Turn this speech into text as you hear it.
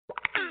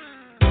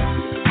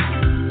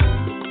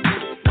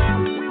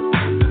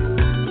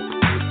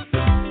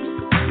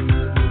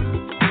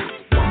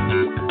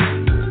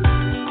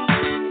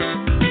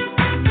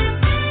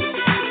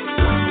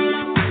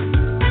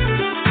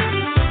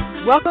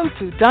welcome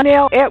to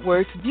Donnell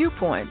Edwards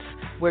Viewpoints,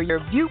 where your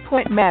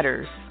viewpoint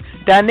matters.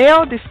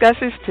 Donnell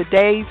discusses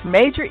today's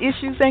major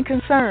issues and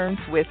concerns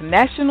with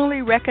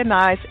nationally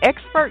recognized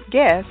expert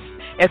guests,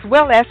 as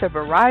well as a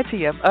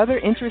variety of other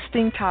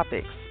interesting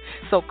topics.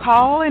 So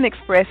call and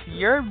express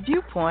your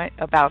viewpoint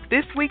about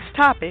this week's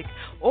topic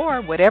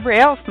or whatever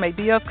else may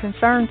be of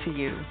concern to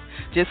you.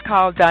 Just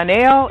call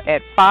Donnell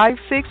at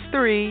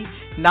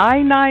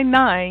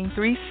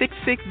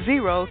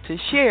 563-999-3660 to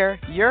share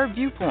your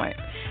viewpoint.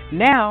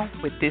 Now,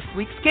 with this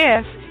week's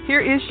guest, here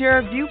is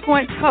your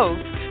Viewpoints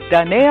host,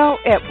 Donnell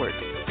Edwards.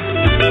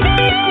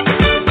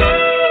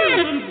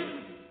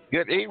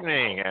 Good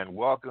evening and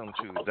welcome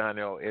to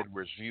Donnell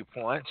Edwards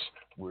Viewpoints.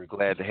 We're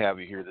glad to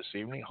have you here this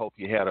evening. Hope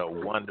you had a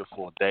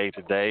wonderful day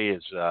today.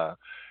 If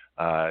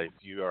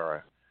you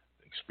are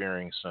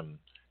experiencing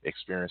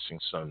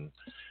some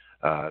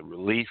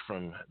relief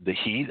from the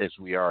heat as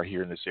we are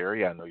here in this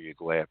area, I know you're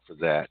glad for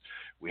that.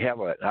 We have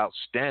an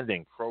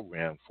outstanding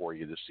program for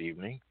you this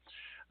evening.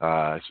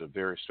 It's a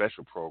very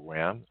special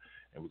program,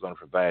 and we're going to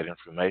provide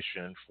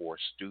information for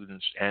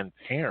students and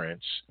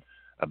parents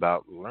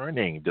about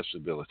learning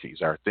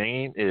disabilities. Our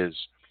theme is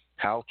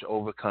how to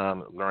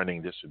overcome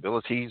learning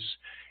disabilities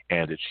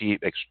and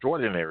achieve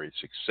extraordinary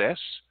success.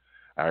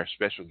 Our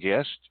special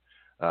guest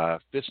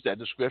fits that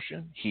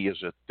description. He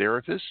is a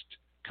therapist,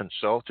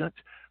 consultant,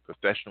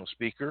 professional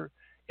speaker,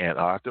 and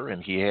author,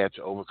 and he had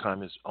to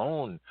overcome his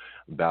own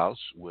bouts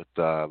with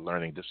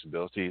learning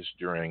disabilities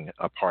during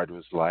a part of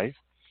his life.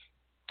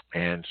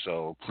 And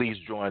so please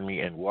join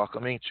me in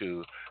welcoming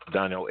to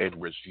Donnell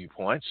Edwards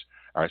Viewpoints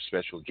our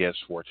special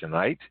guest for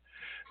tonight,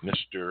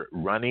 Mr.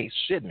 Ronnie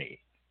Sidney.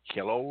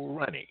 Hello,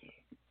 Ronnie.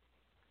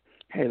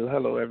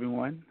 Hello,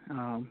 everyone.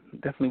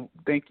 Definitely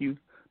thank you,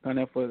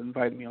 Donnell, for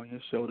inviting me on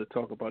your show to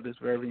talk about this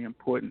very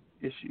important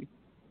issue.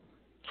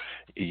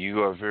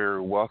 You are very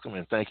welcome,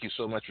 and thank you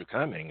so much for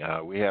coming.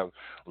 We have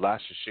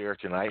lots to share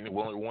tonight, and we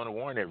want to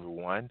warn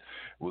everyone,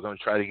 we're going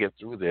to try to get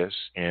through this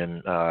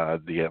in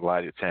the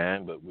allotted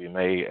time, but we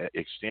may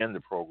extend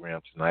the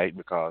program tonight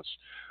because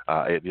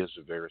it is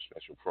a very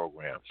special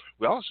program.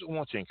 We also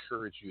want to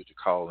encourage you to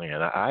call in.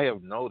 I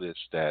have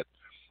noticed that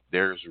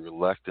there's a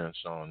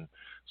reluctance on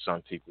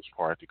some people's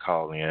part to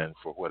call in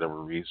for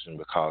whatever reason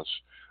because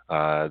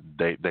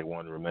they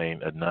want to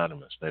remain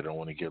anonymous. They don't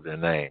want to give their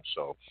name.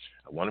 So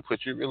I want to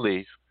put you at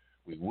relief.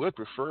 We would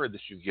prefer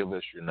that you give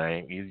us your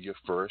name, either your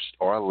first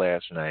or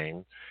last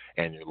name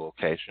and your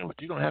location,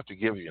 but you don't have to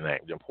give your name.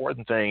 The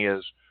important thing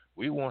is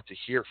we want to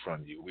hear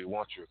from you. We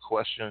want your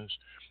questions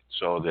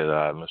so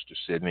that Mr.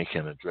 Sidney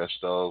can address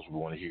those. We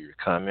want to hear your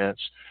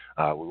comments.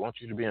 We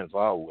want you to be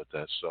involved with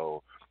us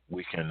so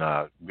we can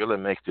really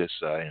make this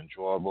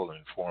enjoyable and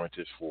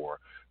informative for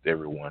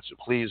everyone. So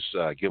please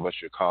give us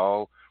your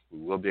call. We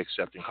will be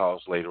accepting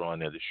calls later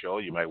on in the show.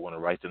 You might want to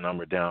write the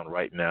number down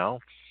right now.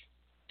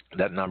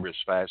 That number is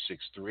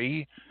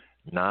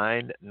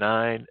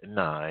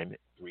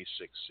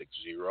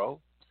 563-999-3660.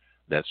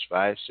 That's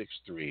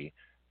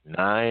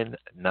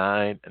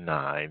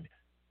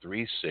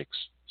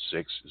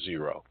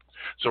 563-999-3660.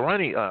 So,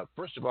 Ronnie,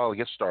 first of all, to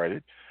get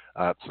started,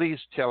 please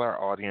tell our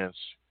audience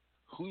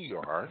who you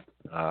are,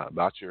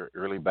 about your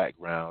early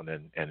background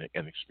and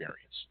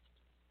experience.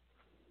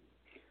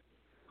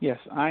 Yes,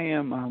 I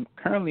am.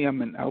 Currently,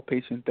 I'm an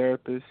outpatient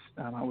therapist.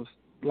 I was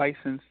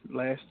licensed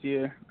last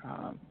year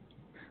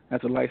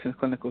as a licensed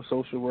clinical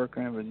social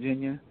worker in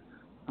Virginia.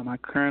 I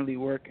currently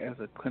work as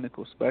a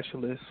clinical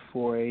specialist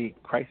for a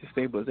crisis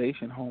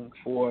stabilization home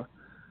for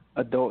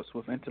adults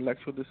with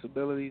intellectual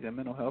disabilities and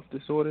mental health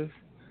disorders.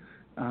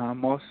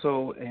 I'm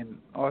also an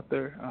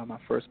author. My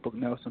first book,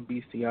 Nelson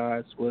Beats the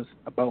Odds, was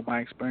about my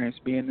experience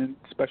being in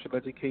special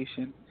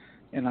education,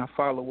 and I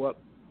follow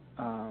up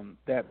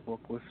that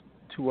book with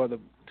two other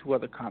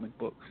comic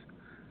books.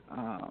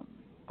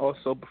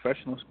 Also,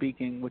 professional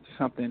speaking, which is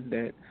something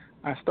that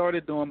I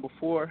started doing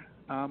before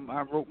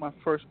I wrote my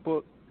first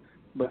book,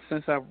 but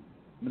since I've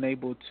been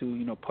able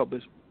to,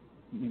 publish,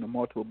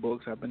 multiple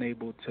books, I've been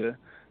able to,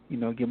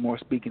 get more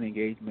speaking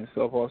engagements.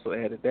 So I've also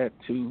added that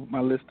to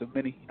my list of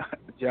many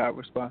job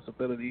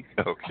responsibilities.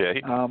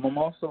 Okay. I'm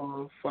also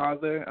a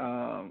father.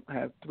 I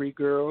have 3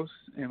 girls,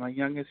 and my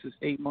youngest is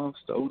 8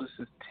 months. The oldest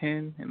is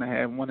 10, and I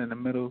have one in the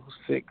middle who's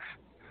 6.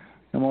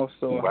 I'm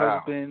also a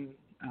husband.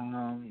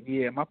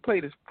 My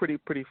plate is pretty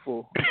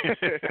full.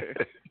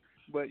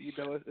 But,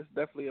 it's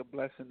definitely a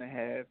blessing to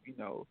have,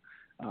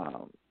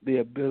 the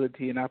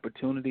ability and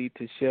opportunity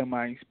to share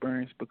my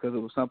experience because it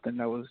was something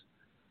that was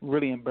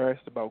really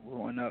embarrassed about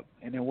growing up.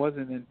 And it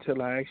wasn't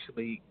until I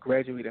actually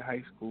graduated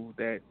high school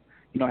that,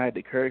 I had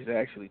the courage to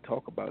actually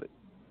talk about it.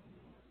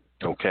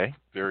 Okay,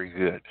 very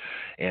good.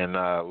 And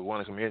we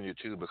want to commend you,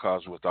 too,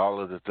 because with all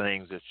of the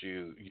things that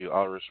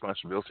all the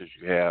responsibilities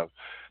you have,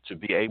 to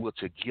be able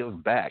to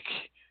give back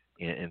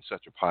in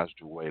such a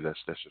positive way,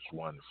 that's just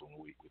wonderful.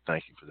 We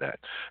thank you for that.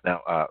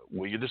 Now,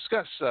 will you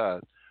discuss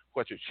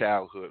what your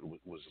childhood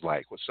was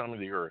like, what some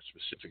of your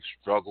specific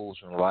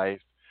struggles in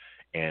life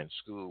and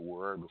school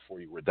were before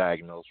you were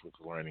diagnosed with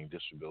a learning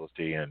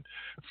disability and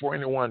before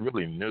anyone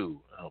really knew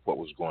what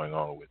was going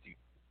on with you?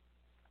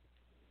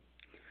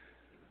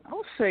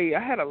 say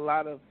I had a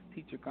lot of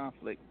teacher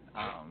conflict,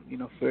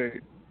 for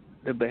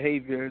the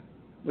behavior,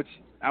 which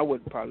I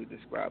would probably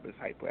describe as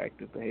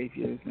hyperactive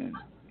behaviors, and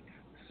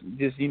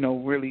just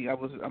really I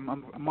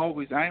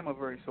am a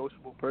very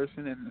sociable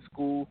person, and in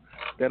school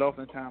that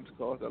oftentimes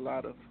caused a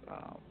lot of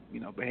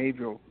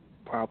behavioral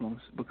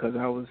problems because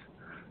I was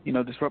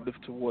disruptive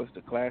towards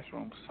the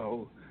classroom.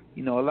 So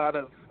a lot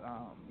of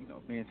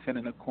being sent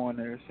in a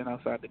corner, sent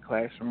outside the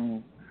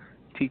classroom,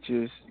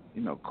 teachers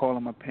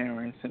calling my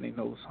parents, sending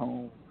those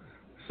home.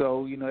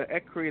 So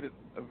that created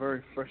a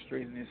very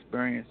frustrating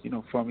experience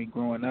for me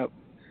growing up.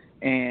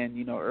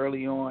 And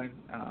early on,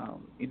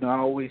 I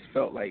always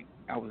felt like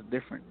I was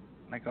different.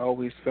 Like I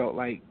always felt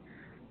like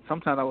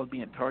sometimes I was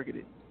being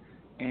targeted,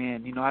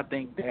 and I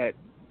think that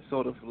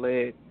sort of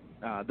led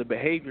the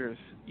behaviors.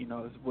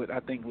 Is what I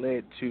think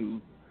led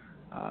to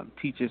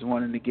teachers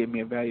wanting to get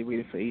me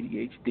evaluated for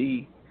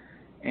ADHD.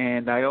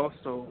 And I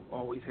also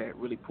always had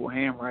really poor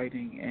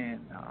handwriting,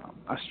 and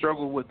I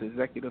struggled with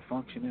executive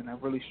functioning. I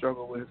really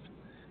struggled with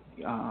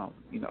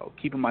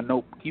keeping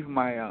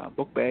my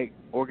book bag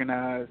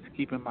organized,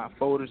 keeping my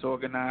folders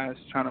organized,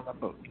 trying to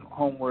remember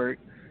homework.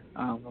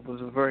 I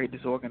was a very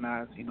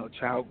disorganized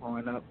child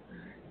growing up,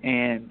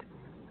 and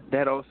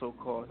that also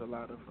caused a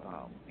lot of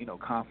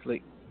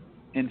conflict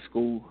in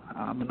school,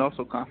 and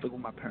also conflict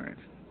with my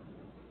parents.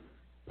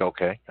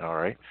 Okay, all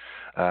right.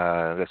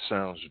 That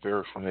sounds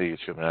very familiar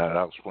to me.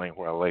 I'll explain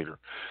why later.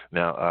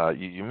 Now,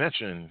 you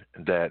mentioned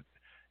that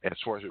as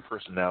far as your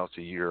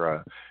personality,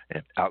 you're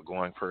an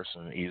outgoing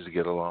person, easy to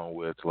get along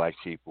with, like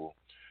people.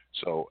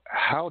 So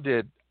how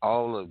did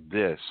all of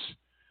this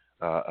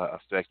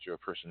affect your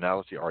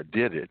personality, or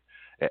did it,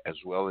 as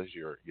well as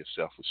your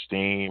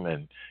self-esteem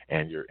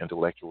and your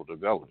intellectual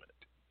development?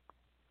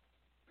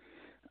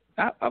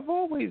 I've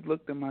always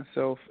looked at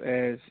myself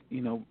as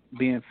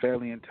being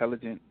fairly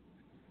intelligent,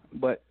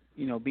 but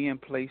being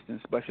placed in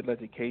special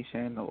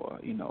education, or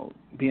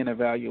being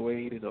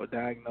evaluated or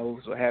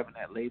diagnosed or having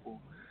that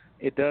label,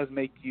 it does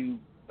make you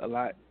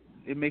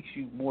it makes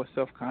you more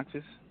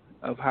self-conscious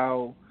of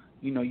how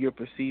you're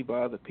perceived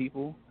by other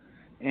people.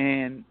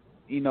 And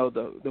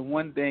the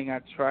one thing I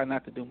try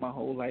not to do my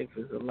whole life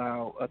is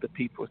allow other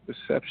people's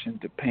perception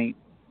to paint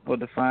or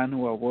define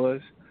who I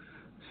was.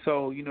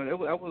 So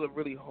that was a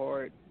really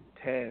hard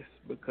task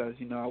because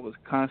I was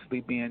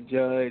constantly being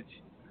judged,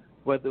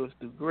 whether it was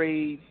through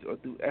grades or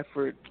through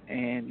effort.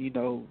 And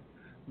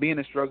being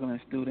a struggling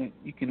student,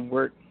 you can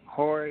work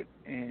hard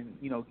and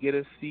get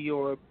a C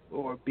or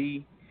a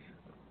B,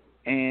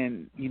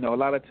 and a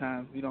lot of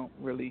times we don't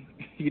really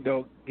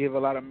give a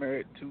lot of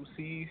merit to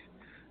C's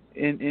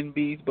and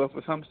B's, but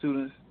for some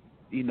students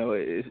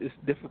it's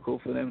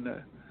difficult for them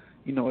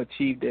to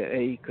achieve their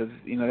A, because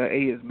that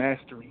A is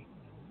mastery.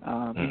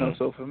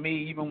 So for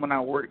me, even when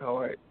I worked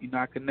hard,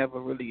 I could never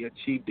really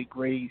achieve the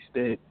grades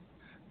that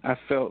I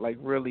felt like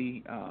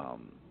really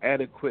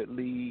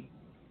adequately.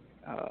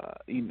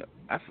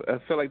 I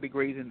feel like the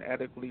grades didn't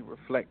adequately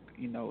reflect,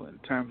 in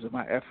terms of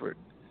my effort.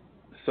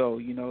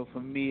 So, for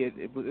me,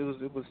 it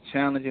was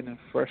challenging and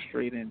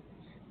frustrating,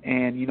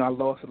 and I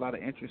lost a lot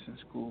of interest in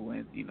school,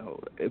 and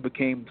it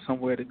became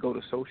somewhere to go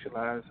to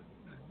socialize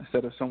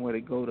instead of somewhere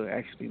to go to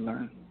actually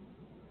learn.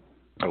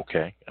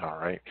 Okay, all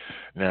right.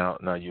 Now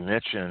you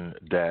mentioned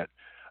that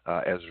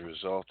as a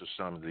result of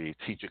some of the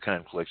teacher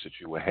conflicts that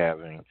you were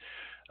having,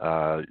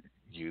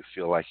 you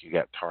feel like you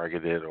got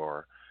targeted,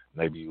 or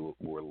maybe you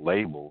were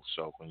labeled.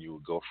 So when you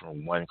would go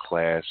from one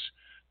class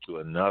to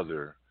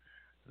another,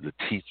 the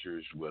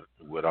teachers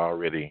would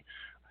already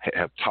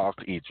have talked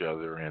to each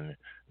other and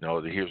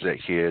know that here's that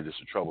kid that's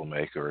a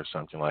troublemaker or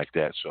something like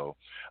that. So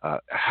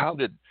how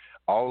did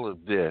all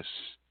of this,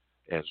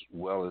 as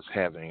well as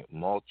having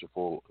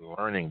multiple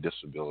learning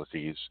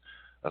disabilities,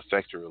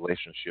 affect your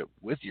relationship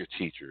with your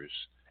teachers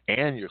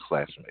and your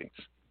classmates?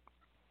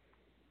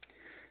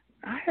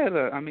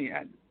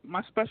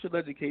 My special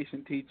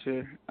education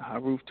teacher,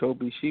 Ruth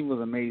Toby, she was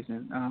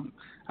amazing.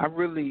 I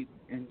really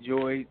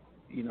enjoyed,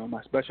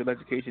 my special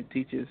education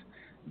teachers.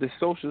 The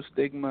social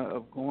stigma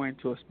of going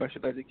to a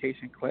special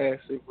education class,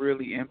 it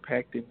really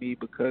impacted me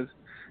because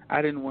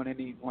I didn't want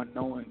anyone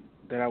knowing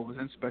that I was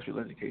in special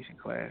education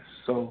class.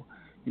 So,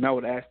 I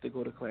would ask to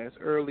go to class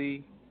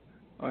early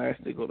or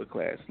ask to go to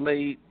class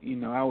late.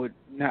 I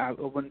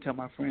wouldn't tell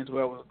my friends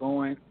where I was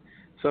going.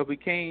 So it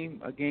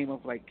became a game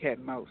of like cat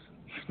and mouse,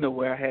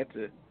 where I had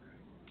to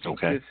keep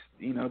this,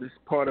 this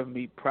part of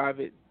me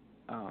private,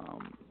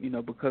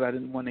 because I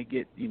didn't want to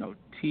get,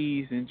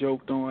 teased and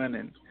joked on.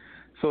 And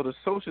so the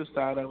social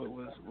side of it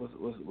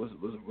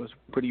was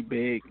pretty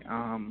big.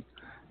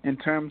 In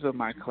terms of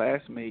my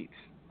classmates,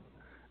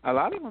 a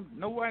lot of them,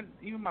 no one,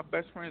 even my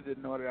best friends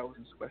didn't know that I was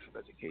in special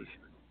education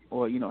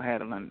or,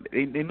 had a learning.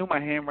 They knew my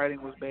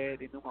handwriting was bad.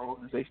 They knew my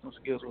organizational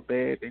skills were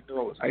bad. They knew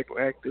I was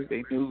hyperactive.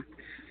 They knew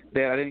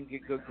that I didn't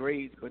get good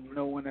grades, but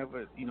no one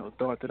ever,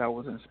 thought that I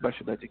was in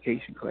special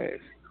education class.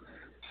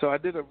 So I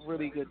did a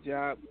really good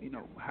job,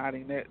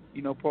 hiding that,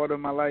 part of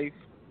my life.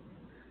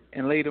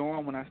 And later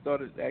on, when I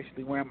started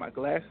actually wearing my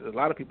glasses, a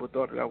lot of people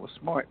thought that I was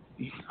smart,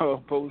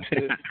 opposed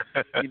to,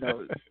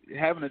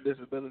 having a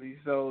disability.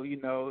 So,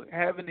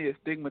 having the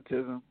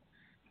astigmatism,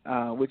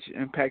 which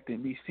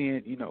impacted me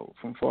seeing,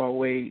 from far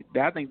away,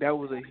 I think that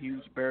was a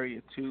huge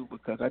barrier too,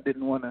 because I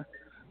didn't want to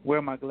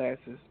wear my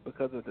glasses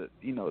because of the,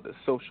 the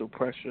social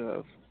pressure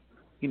of,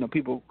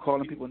 people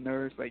calling people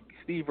nerds. Like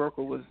Steve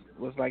Urkel was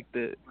like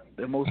the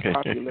most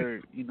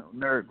popular,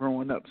 nerd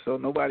growing up. So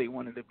nobody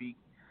wanted to be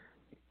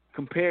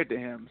compared to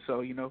him.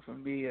 So, for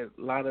me, a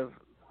lot of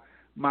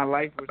my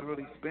life was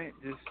really spent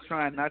just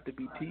trying not to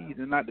be teased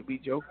and not to be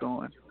joked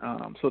on.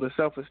 So the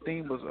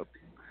self-esteem was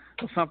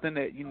something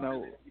that,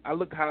 I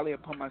looked highly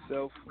upon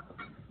myself,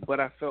 but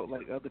I felt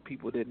like other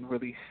people didn't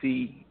really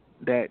see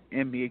that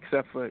in me,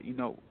 except for,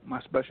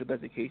 my special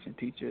education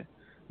teacher,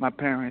 my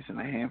parents, and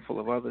a handful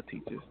of other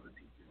teachers.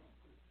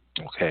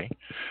 Okay.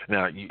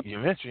 Now, you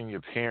mentioned your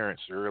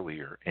parents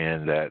earlier,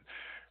 and that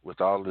with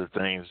all the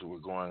things that were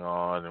going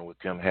on and with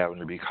them having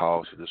to be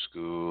called to the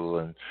school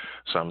and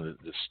some of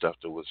the stuff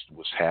that was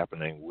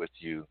happening with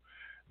you,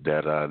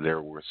 that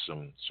there were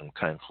some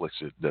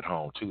conflicts at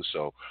home too.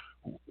 So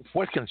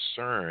what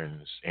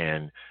concerns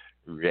and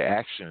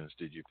reactions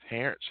did your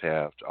parents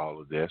have to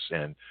all of this,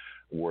 and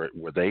were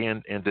they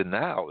in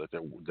denial that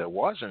there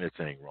was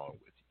anything wrong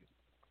with you?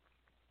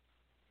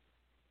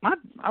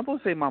 I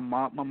would say my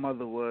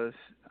mother was.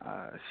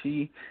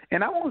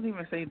 And I won't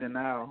even say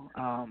denial.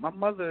 My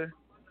mother,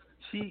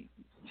 she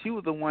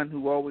was the one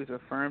who always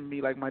affirmed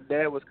me. Like my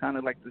dad was kind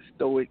of like the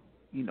stoic,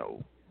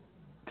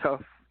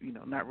 tough,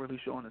 not really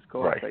showing his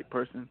cards type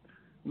person.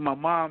 My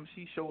mom,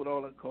 she showed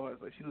all her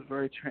cards. Like she was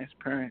very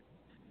transparent,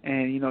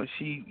 and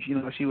she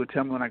would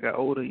tell me when I got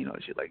older,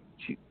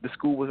 the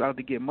school was out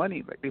to get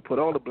money. Like they put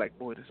all the black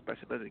boys in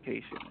special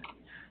education.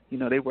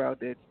 They were out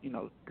there,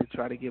 to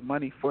try to get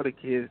money for the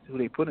kids who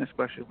they put in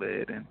special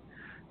ed, and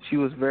she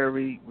was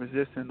very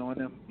resistant on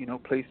them,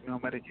 placed me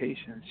on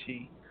medication.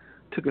 She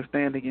took a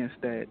stand against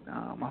that.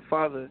 My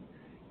father,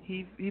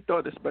 he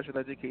thought that special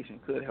education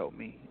could help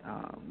me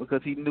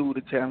because he knew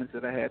the challenge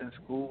that I had in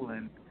school,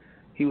 and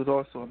he was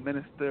also a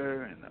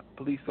minister and a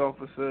police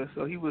officer.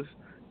 So he was,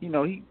 he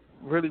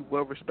really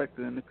well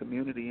respected in the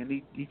community, and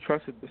he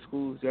trusted the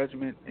school's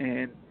judgment.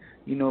 And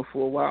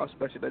for a while,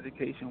 special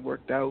education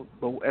worked out.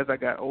 But as I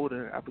got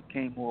older, I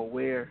became more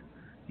aware,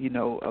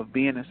 of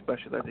being in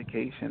special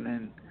education,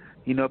 and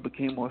it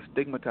became more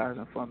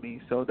stigmatizing for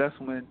me. So that's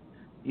when,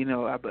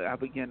 I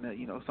began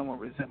to, somewhat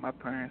resent my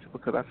parents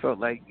because I felt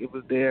like it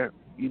was their,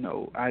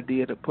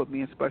 idea to put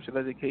me in special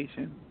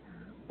education,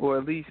 or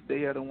at least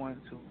they are the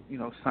ones who,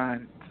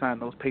 sign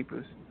those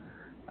papers.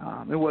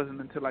 It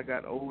wasn't until I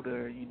got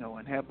older,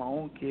 and had my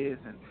own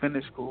kids and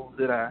finished school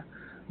that I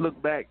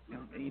looked back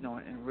and,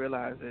 and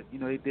realized that,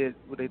 they did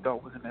what they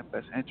thought was in their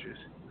best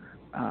interest.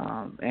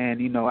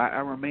 And, I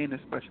remained in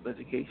special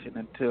education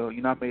until,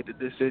 I made the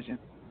decision,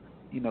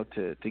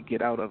 to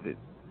get out of it.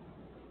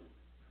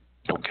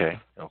 Okay,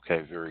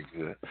 very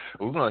good.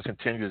 We're going to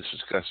continue this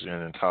discussion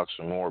and talk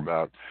some more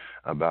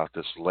about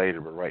this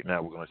later, but right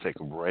now we're going to take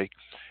a break.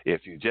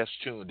 If you just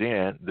tuned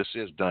in, this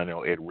is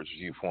Donnell Edwards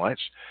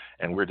Viewpoints,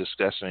 and we're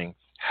discussing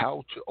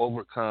how to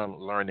overcome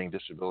learning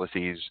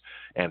disabilities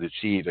and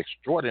achieve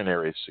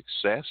extraordinary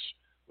success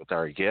with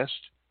our guest,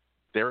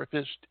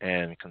 therapist,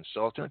 and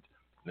consultant,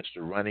 Mr.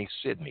 Ronnie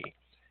Sidney.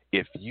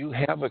 If you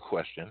have a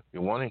question, we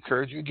want to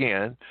encourage you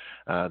again.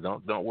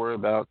 Don't worry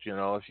about,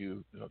 if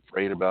you're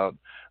afraid about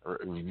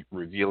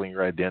revealing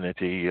your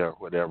identity or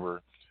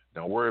whatever.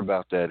 Don't worry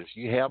about that. If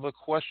you have a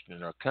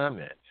question or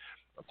comment,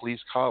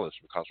 please call us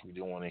because we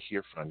do want to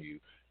hear from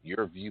you.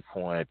 Your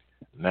viewpoint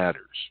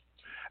matters.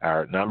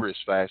 Our number is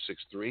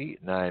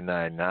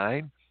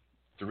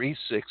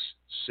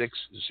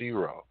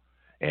 563-999-3660.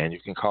 And you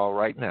can call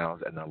right now.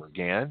 That number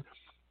again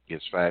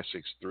is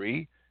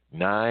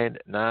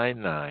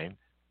 563-999-3660.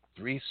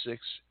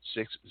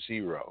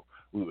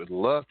 We would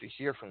love to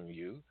hear from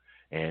you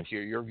and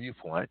hear your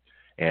viewpoint.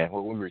 And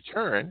when we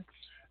return,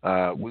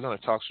 we're going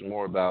to talk some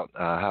more about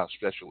how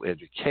special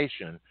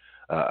education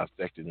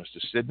affected Mr.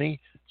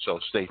 Sidney. So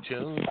stay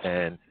tuned,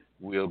 and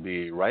we'll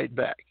be right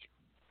back.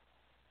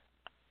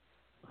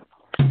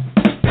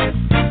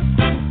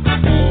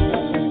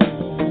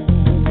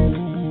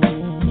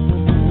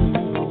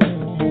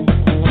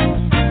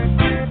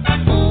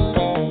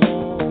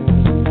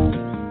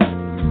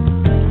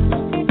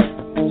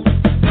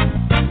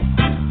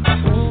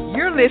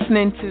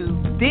 Listening to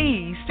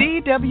the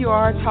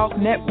CWR Talk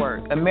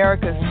Network,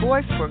 America's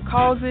voice for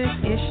causes,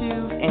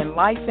 issues, and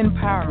life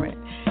empowerment.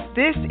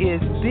 This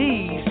is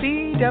the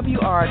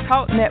CWR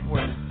Talk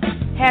Network.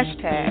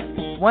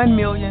 Hashtag 1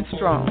 million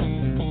strong.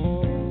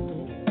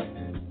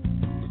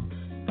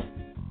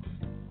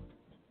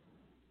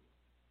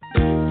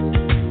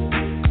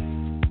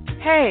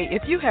 Hey,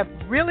 if you have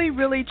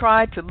really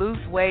tried to lose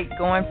weight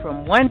going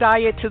from one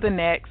diet to the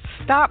next,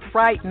 stop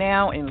right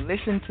now and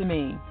listen to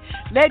me.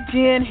 Let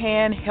Jen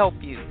Han help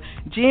you.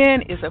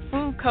 Jen is a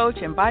food coach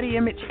and body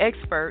image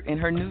expert, and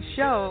her new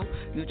show,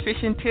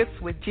 Nutrition Tips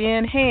with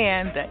Jen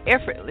Hand, The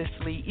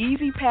Effortlessly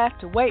Easy Path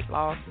to Weight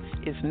Loss,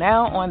 is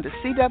now on the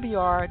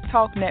CWR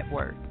Talk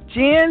Network.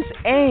 Jen's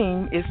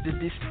aim is to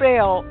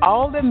dispel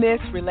all the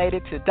myths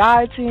related to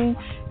dieting,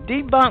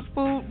 debunk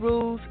food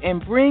rules,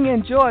 and bring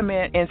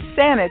enjoyment and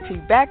sanity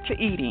back to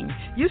eating.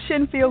 You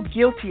shouldn't feel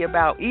guilty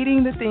about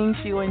eating the things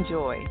you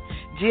enjoy.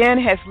 Jen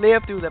has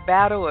lived through the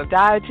battle of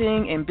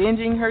dieting and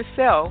binging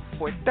herself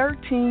for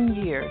 13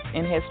 years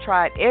and has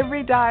tried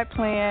every diet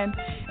plan,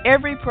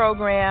 every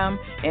program,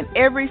 and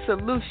every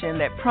solution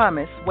that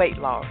promised weight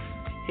loss.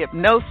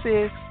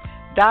 Hypnosis,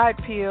 diet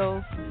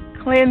pills,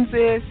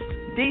 cleanses,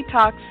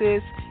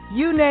 detoxes,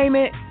 you name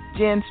it,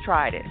 Jen's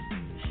tried it.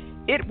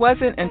 It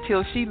wasn't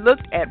until she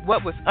looked at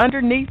what was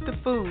underneath the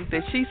food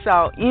that she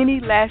saw any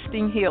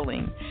lasting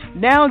healing.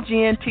 Now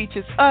Jen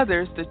teaches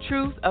others the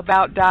truth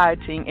about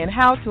dieting and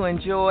how to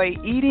enjoy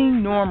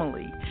eating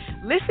normally.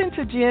 Listen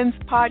to Jen's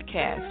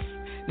podcast,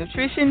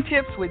 Nutrition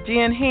Tips with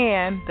Jen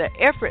Hand, The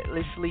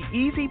Effortlessly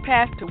Easy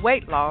Path to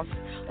Weight Loss,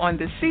 on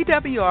the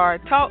CWR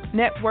Talk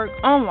Network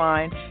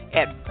online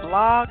at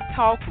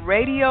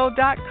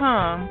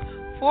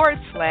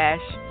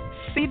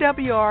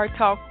blogtalkradio.com/CWR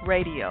Talk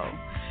Radio.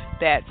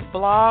 That's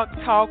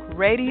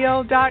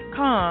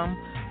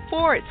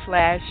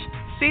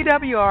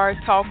blogtalkradio.com/CWR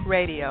Talk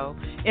Radio,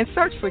 and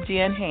search for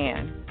Jen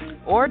Hand.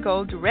 Or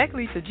go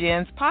directly to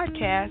Jen's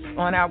podcast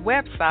on our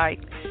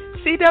website,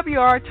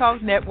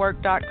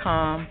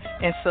 CWRTalkNetwork.com,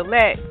 and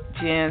select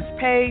Jen's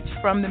page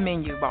from the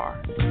menu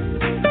bar.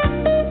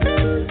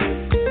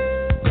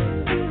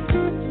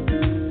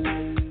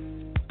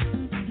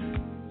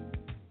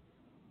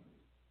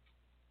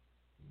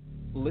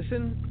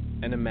 Listen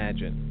and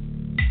imagine.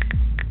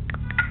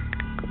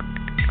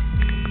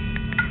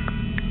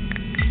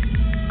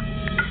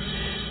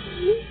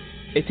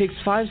 It takes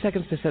 5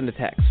 seconds to send a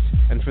text,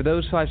 and for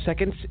those 5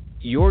 seconds,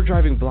 you're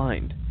driving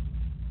blind.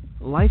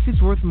 Life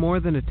is worth more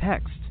than a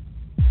text.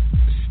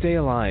 Stay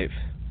alive.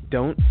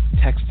 Don't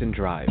text and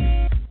drive.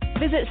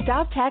 Visit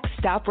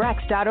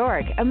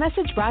StopTextStopWrecks.org, a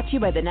message brought to you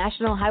by the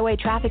National Highway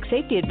Traffic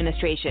Safety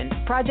Administration,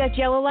 Project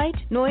Yellow Light,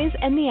 Noise,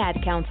 and the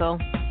Ad Council.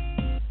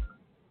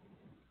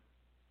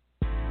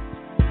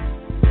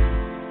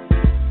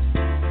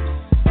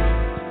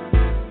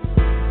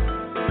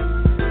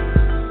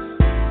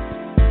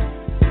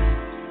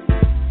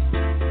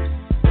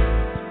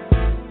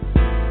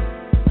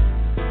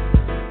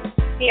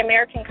 The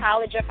American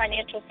College of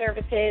Financial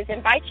Services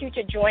invites you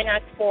to join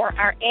us for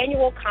our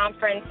annual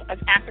conference of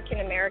African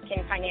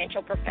American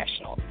financial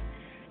professionals.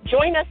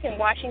 Join us in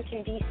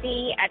Washington,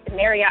 D.C. at the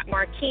Marriott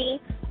Marquis,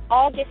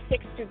 August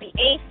 6th through the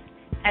 8th,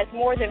 as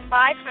more than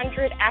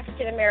 500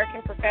 African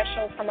American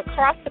professionals from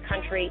across the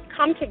country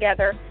come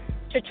together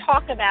to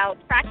talk about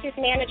practice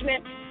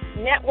management,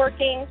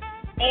 networking,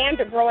 and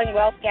the growing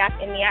wealth gap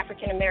in the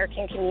African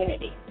American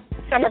community.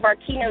 Some of our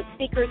keynote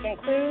speakers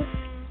include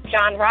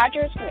John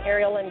Rogers from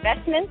Ariel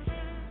Investments,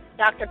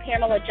 Dr.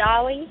 Pamela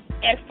Jolly,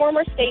 and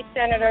former State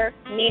Senator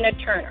Nina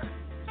Turner.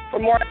 For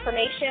more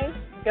information,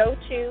 go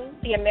to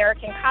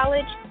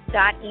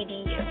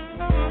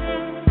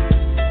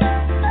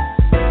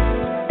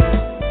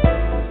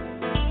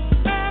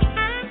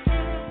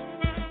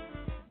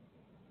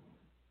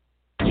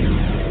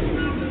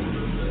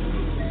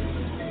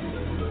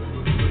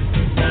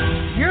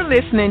You're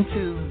listening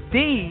to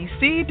the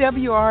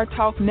CWR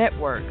Talk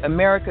Network,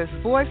 America's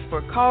voice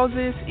for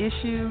causes,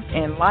 issues,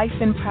 and life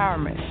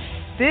empowerment.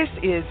 This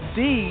is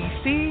the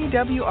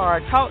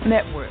CWR Talk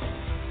Network,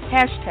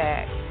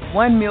 hashtag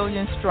 1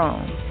 million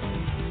strong.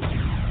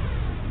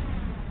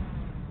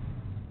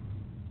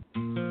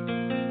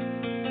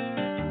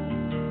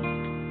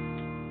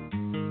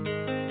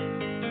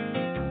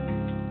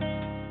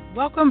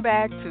 Welcome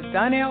back to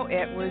Donnell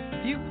Edwards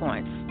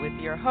Viewpoints with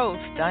your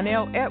host,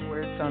 Donnell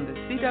Edwards, on the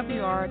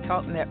CWR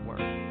Talk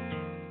Network.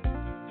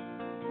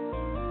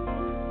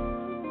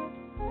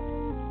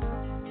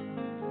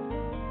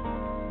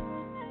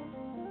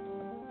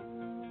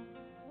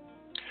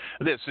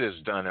 This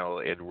is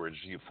Donnell Edwards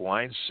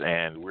Viewpoints,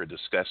 and we're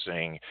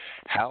discussing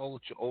how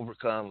to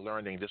overcome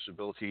learning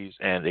disabilities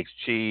and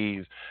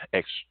achieve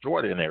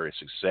extraordinary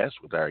success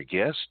with our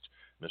guest,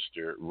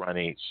 Mr.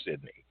 Ronnie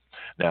Sidney.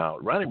 Now,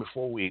 Ronnie,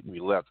 before we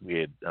left, we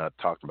had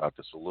talked about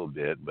this a little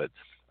bit, but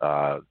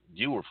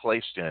you were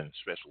placed in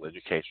special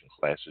education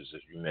classes,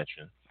 as you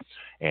mentioned,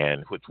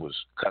 and which was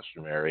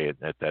customary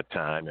at that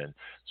time and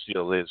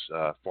still is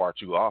far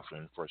too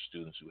often for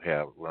students who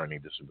have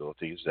learning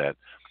disabilities that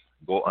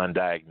go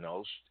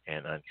undiagnosed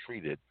and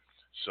untreated.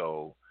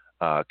 So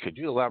could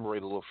you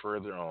elaborate a little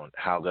further on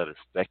how that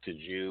affected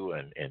you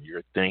and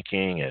your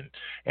thinking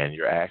and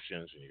your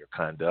actions and your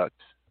conduct?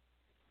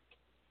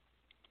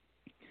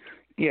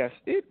 Yes,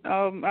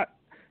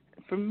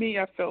 for me,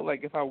 I felt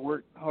like if I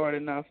worked hard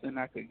enough, then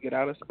I could get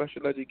out of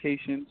special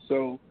education.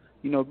 So,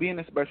 being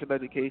in special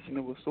education,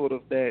 it was sort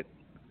of that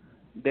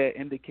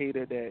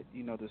indicator that,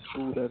 the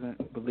school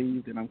doesn't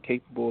believe that I'm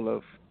capable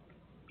of,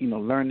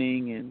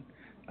 learning, and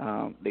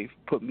they've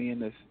put me in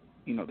this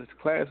this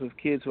class with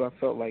kids who I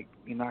felt like,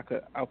 I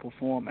could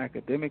outperform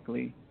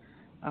academically.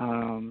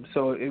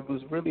 So it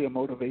was really a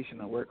motivation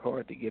to work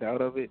hard to get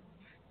out of it.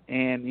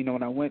 And,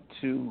 when I went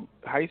to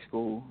high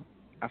school,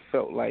 I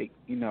felt like,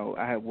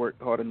 I had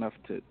worked hard enough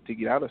to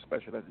get out of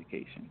special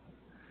education.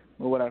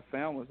 But what I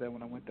found was that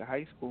when I went to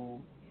high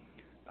school,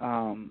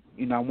 I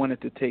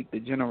wanted to take the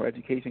general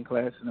education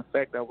class. And in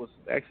fact, I was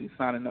actually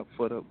signing up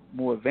for the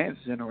more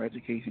advanced general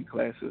education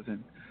classes.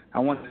 And I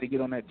wanted to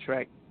get on that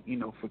track,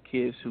 for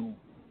kids who,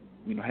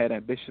 had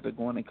ambition of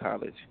going to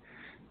college.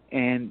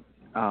 And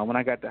when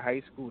I got to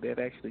high school, that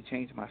actually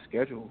changed my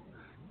schedule.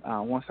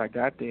 Once I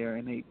got there,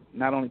 and they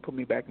not only put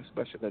me back in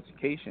special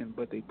education,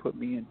 but they put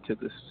me into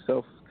the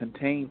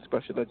self-contained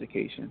special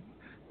education,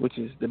 which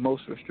is the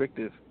most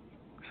restrictive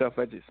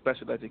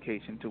special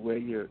education, to where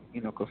you're,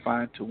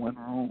 confined to one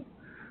room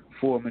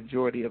for a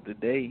majority of the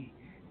day.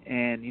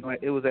 And,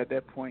 it was at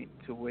that point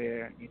to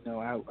where,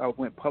 I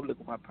went public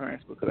with my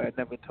parents because I had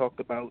never talked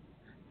about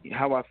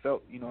how I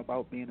felt,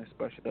 about being in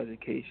special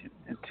education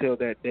until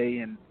that day.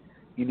 And,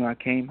 I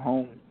came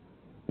home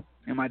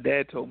and my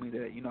dad told me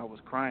that, I was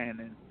crying,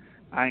 and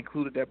I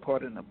included that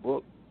part in the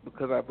book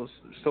because I was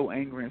so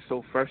angry and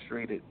so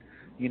frustrated,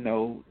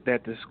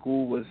 that the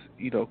school was,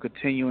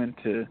 continuing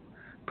to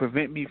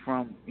prevent me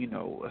from,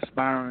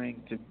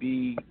 aspiring to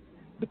be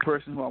the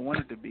person who I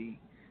wanted to be.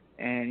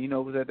 And, it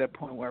was at that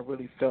point where I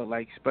really felt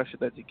like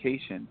special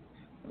education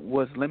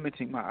was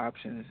limiting my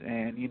options.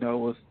 And, it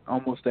was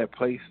almost that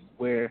place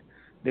where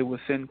they would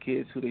send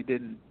kids who they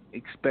didn't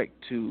expect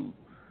to,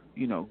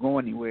 go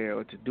anywhere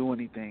or to do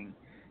anything.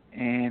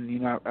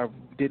 And, I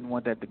didn't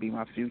want that to be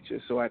my future.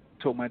 So I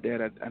told my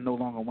dad I no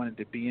longer wanted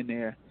to be in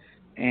there.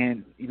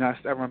 And,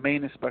 I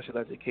remained in special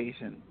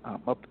education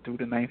up through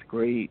the 9th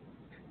grade.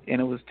 And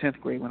it was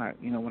 10th grade when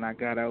I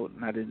got out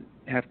and I didn't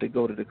have to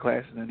go to the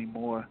classes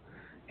anymore.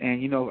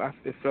 And,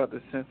 it felt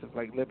a sense of,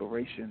 like,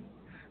 liberation.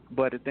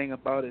 But the thing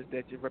about it is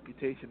that your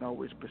reputation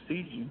always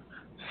precedes you.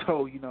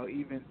 So,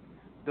 even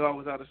though I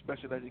was out of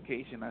special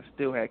education, I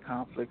still had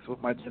conflicts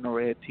with my general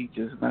ed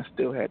teachers, and I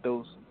still had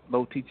those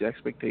low teacher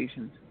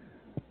expectations.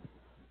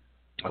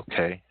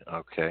 Okay.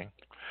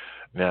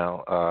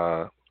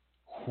 Now,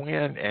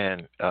 when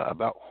and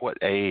about what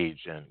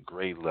age and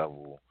grade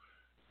level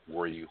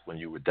were you when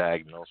you were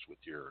diagnosed with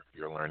your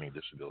learning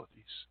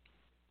disabilities?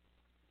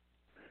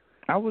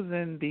 I was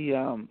in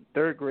the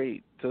third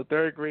grade. So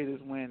third grade is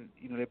when,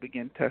 they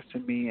began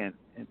testing me and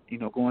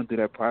going through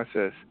that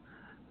process.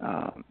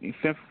 In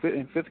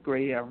fifth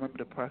grade, I remember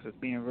the process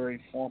being very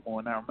formal,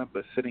 and I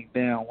remember sitting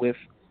down with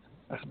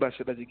a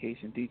special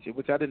education teacher,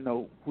 which I didn't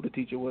know who the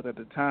teacher was at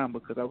the time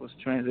because I was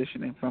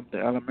transitioning from the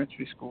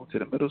elementary school to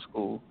the middle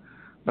school.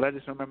 But I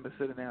just remember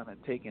sitting down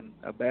and taking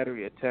a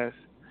battery of tests.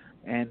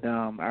 And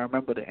I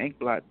remember the ink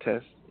blot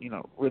test,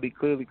 really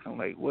clearly. I'm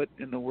like, what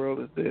in the world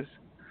is this?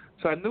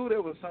 So I knew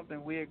there was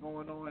something weird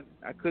going on.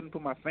 I couldn't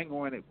put my finger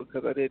on it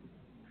because I didn't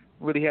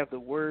really have the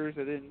words.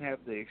 I didn't have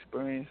the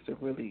experience to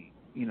really,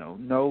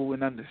 know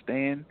and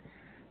understand.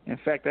 In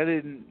fact, I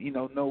didn't,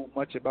 know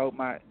much about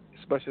my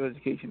special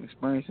education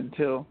experience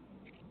until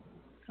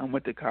I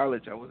went to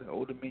college. I was at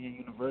Old Dominion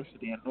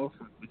University in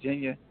Norfolk,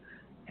 Virginia,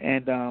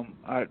 and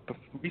our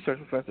research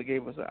professor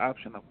gave us an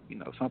option of,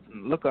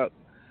 something to look up.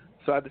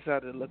 So I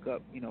decided to look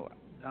up,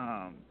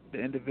 the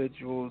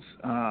individuals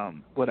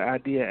with the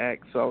IDEA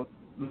Act. So I was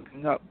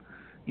looking up,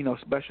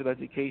 special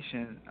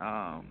education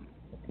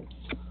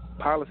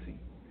policy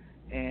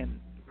and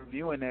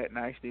reviewing that, and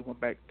I actually went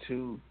back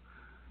to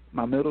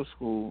my middle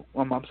school,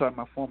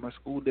 my former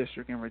school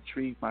district, and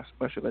retrieved my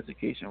special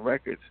education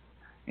records.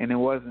 And it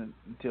wasn't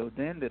until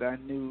then that I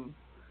knew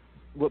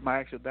what my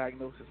actual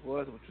diagnosis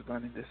was, which was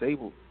learning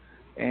disabled.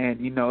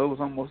 And, it was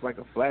almost like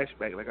a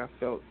flashback. Like I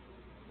felt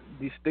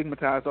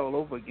destigmatized all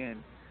over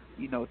again,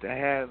 to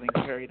have and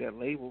carry that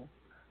label.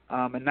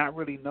 And not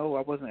really know.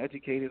 I wasn't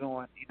educated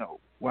on,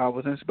 while I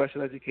was in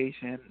special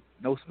education,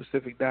 no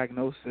specific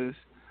diagnosis.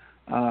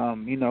 I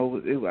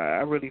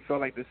really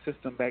felt like the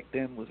system back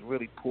then was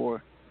really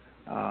poor.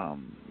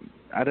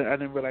 I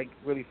didn't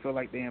really feel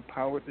like they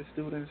empowered the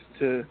students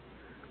to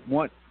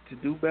want to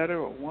do better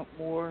or want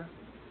more.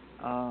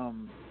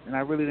 And I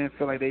really didn't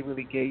feel like they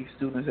really gave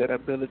students that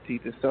ability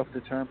to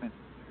self-determine.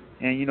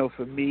 And,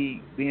 for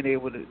me, being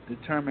able to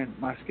determine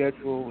my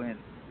schedule and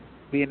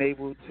being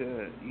able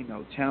to,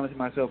 challenge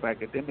myself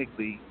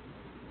academically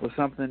was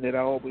something that I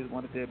always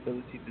wanted the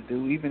ability to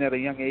do, even at a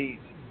young age.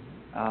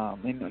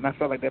 And I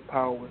felt like that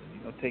power was,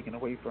 taken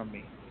away from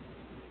me.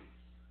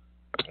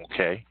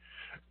 Okay.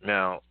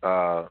 Now,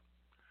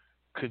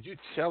 could you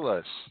tell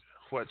us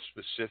what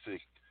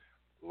specific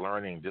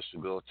learning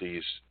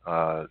disabilities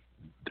that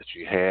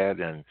you had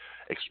and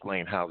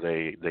explain how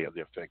they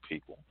affect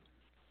people?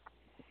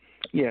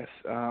 Yes.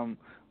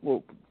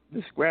 Well,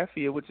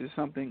 dysgraphia, which is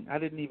something I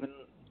didn't even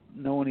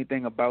know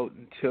anything about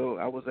until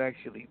I was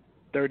actually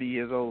 30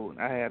 years old.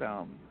 I had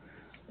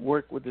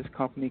worked with this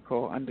company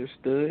called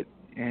Understood,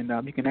 and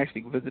you can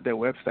actually visit their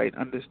website,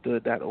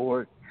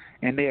 understood.org,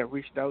 and they had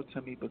reached out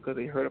to me because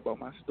they heard about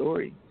my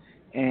story.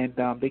 And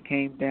they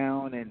came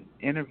down and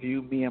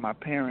interviewed me and my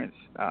parents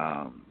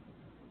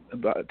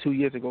about 2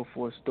 years ago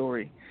for a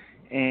story.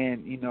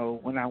 And,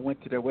 when I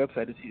went to their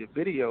website to see the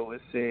video,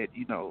 it said,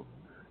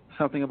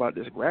 something about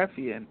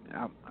dysgraphia. And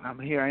I'm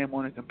here, I am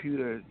on a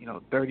computer,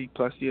 30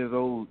 plus years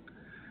old,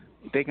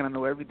 thinking I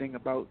know everything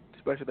about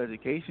special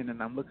education.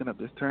 And I'm looking up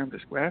this term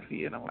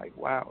dysgraphia, and I'm like,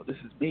 wow, this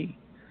is me.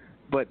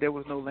 But there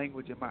was no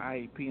language in my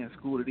IEP in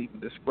school that even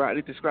described.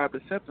 It described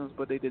the symptoms,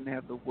 but they didn't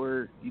have the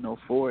word,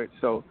 for it.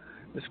 So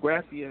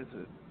dysgraphia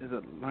is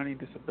a learning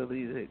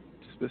disability that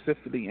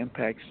specifically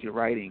impacts your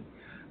writing.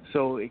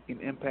 So it can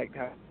impact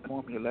how you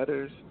form your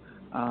letters.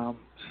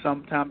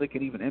 Sometimes it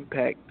can even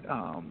impact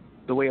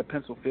the way a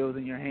pencil feels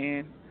in your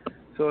hand.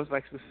 So it's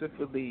like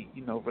specifically,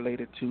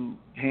 related to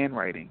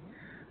handwriting.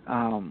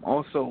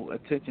 Also,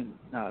 attention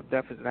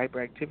deficit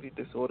hyperactivity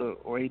disorder,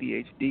 or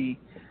ADHD,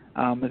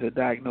 is a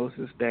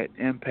diagnosis that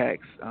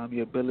impacts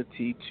your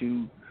ability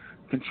to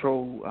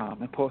control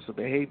impulsive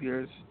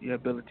behaviors, your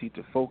ability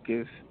to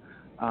focus,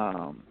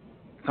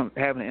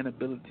 having an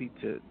inability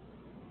to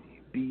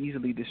be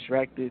easily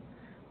distracted.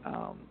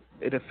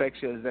 It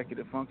affects your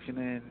executive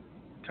functioning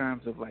in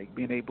terms of like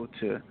being able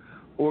to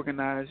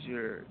organize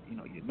your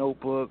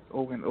notebook,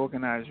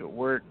 organize your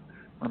work,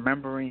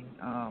 remembering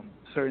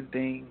certain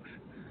things,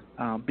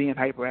 being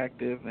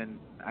hyperactive. And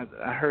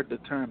I heard the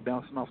term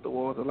bouncing off the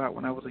walls a lot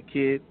when I was a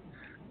kid.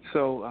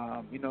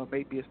 So,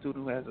 maybe a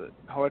student who has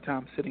a hard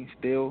time sitting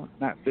still,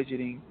 not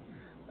fidgeting,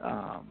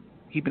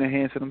 keeping their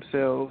hands to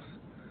themselves.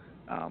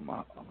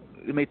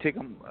 It may take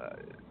them.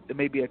 It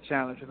may be a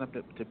challenge for them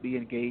to be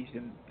engaged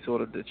in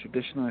sort of the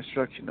traditional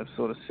instruction of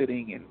sort of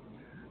sitting and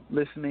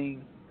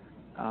listening.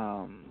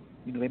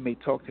 They may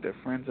talk to their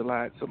friends a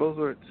lot. So those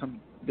were some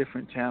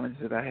different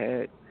challenges that I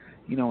had,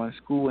 in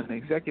school. And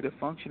executive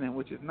functioning,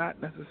 which is not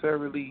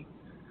necessarily,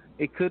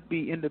 it could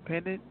be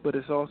independent, but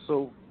it's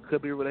also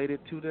could be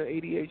related to the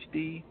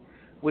ADHD,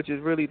 which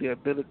is really the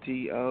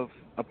ability of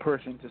a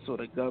person to sort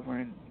of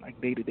govern like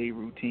day-to-day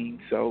routine.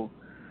 So,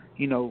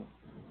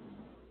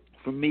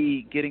 for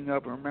me, getting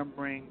up and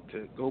remembering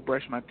to go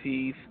brush my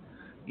teeth,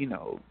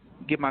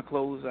 get my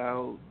clothes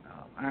out,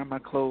 iron my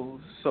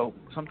clothes. So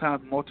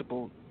sometimes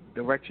multiple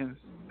directions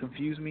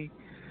confuse me.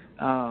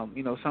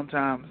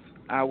 Sometimes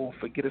I will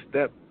forget a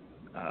step.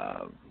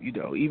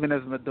 Even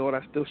as an adult,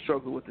 I still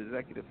struggle with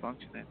executive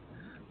functioning.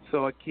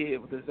 So a kid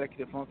with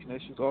executive functioning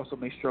issues also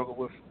may struggle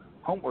with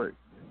homework.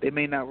 They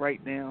may not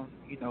write down,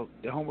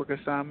 their homework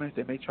assignments.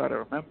 They may try to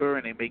remember,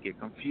 and they may get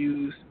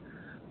confused.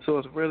 So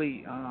it's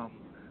really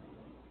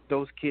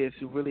those kids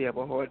who really have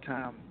a hard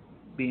time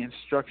being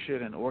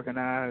structured and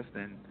organized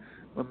and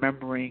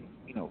remembering,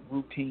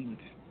 routines.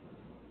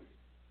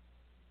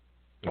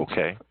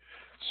 Okay.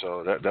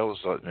 So that was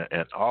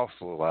an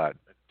awful lot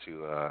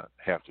to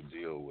have to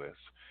deal with.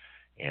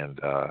 And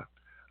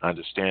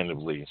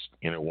understandably,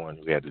 anyone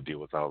who had to deal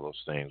with all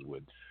those things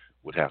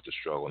would have to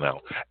struggle.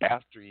 Now,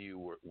 after you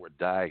were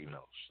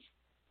diagnosed,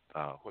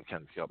 what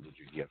kind of help did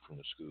you get from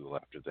the school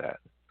after that?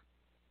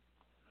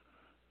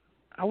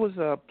 I was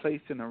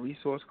placed in a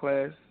resource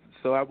class,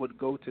 so I would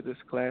go to this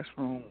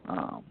classroom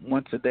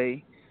once a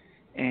day,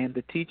 and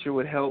the teacher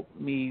would help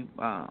me,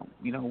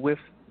 with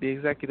the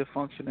executive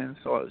functioning.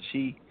 So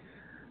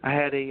I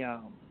had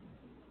a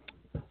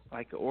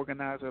like an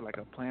organizer, like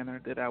a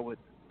planner that I would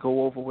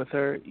go over with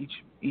her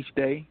each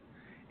day,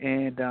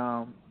 and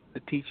the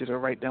teachers would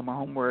write down my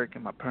homework,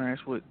 and my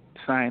parents would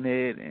sign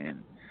it,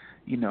 and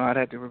I'd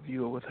have to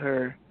review it with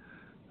her.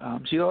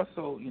 She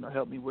also,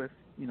 helped me with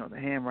the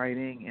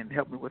handwriting and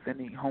helped me with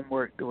any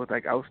homework that was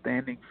like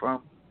outstanding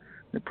from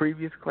the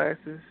previous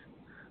classes.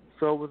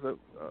 So it was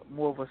a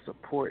more of a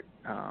support,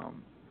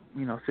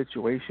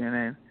 situation.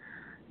 And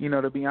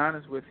to be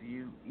honest with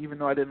you, even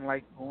though I didn't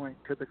like going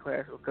to the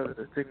class because of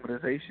the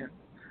stigmatization,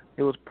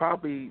 it was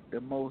probably the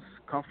most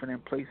comforting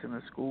place in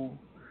the school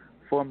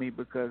for me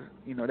because,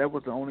 that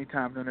was the only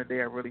time during the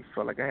day I really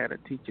felt like I had a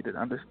teacher that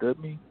understood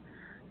me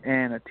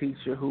and a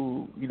teacher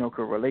who,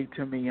 could relate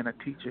to me, and a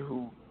teacher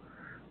who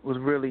was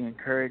really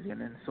encouraging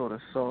and sort of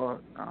saw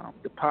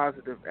the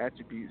positive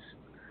attributes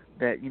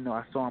that,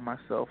 I saw in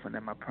myself and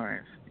that my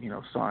parents,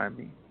 saw in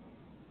me.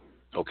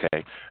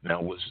 Okay.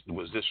 Now,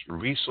 was this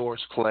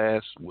resource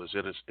class, was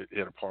it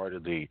a part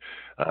of the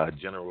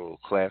general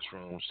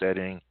classroom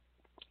setting,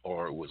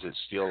 or was it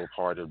still a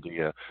part of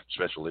the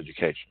special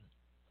education?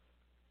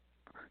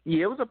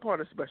 Yeah, it was a part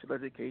of special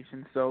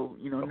education. So,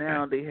 Okay.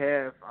 Now they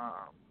have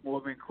more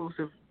of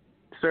inclusive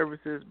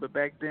services, but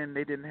back then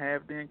they didn't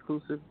have the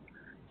inclusive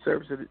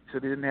services, so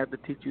they didn't have the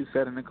teacher who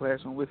sat in the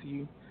classroom with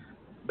you.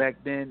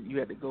 Back then, you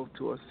had to go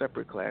to a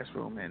separate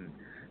classroom, and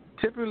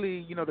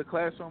typically, the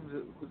classrooms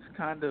was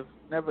kind of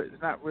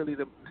it's not really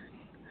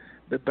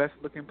the best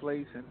looking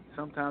place, and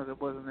sometimes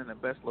it wasn't in the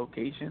best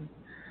location.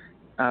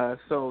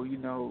 So,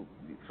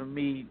 for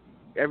me,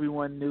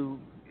 everyone knew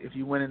if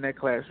you went in that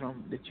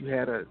classroom that you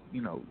had a,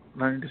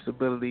 learning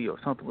disability or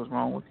something was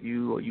wrong with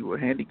you or you were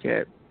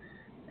handicapped.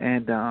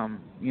 And,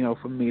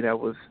 for me, that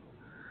was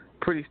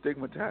pretty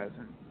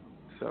stigmatizing.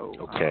 So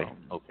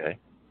Okay.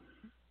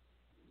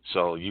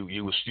 So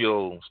you were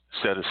still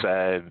set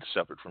aside,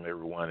 separate from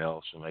everyone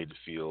else, and made to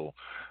feel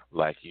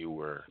like you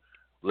were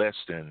less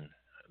than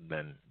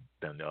than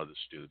the other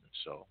students.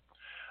 So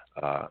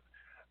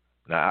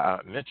now I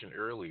mentioned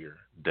earlier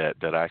that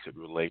I could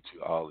relate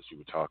to all that you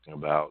were talking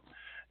about,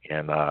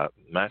 and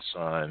my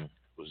son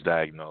was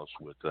diagnosed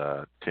with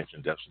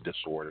attention deficit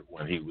disorder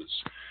when he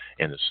was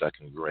in the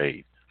second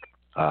grade.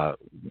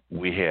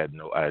 We had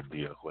no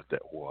idea what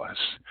that was.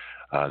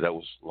 That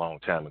was a long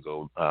time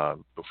ago,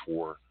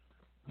 before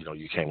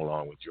you came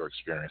along with your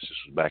experience.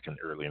 This was back in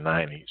the early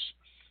 90s,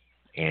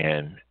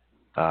 and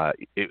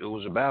it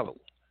was a battle.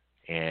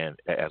 And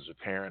as a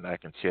parent, I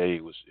can tell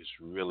you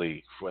it's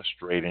really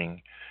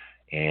frustrating,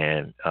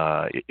 and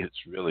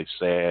it's really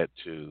sad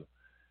to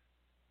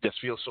just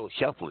feel so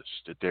helpless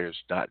that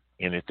there's not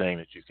anything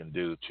that you can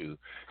do to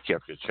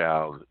help your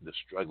child that's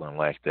struggling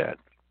like that.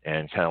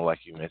 And kind of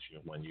like you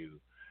mentioned, when you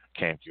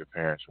came to your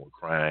parents and were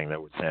crying, there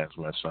were times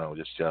my son would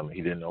just tell me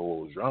he didn't know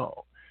what was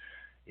wrong.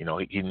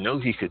 He knew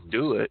he could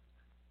do it,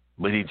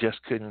 but he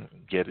just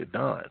couldn't get it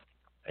done.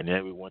 And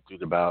then we went through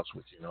the bouts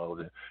with,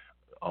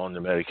 on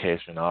the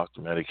medication, off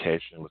the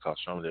medication, because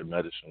some of their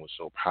medicine was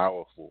so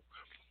powerful.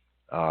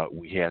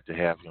 We had to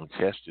have him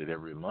tested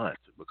every month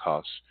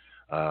because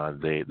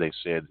they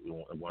said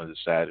one of the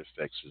side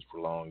effects is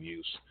prolonged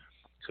use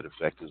could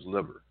affect his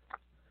liver.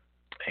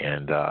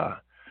 And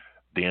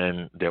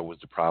then there was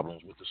the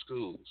problems with the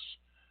schools,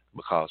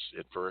 because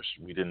at first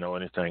we didn't know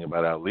anything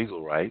about our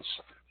legal rights.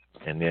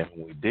 And then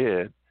when we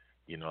did,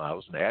 I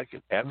was an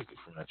advocate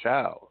for my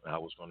child. I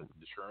was going to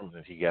determine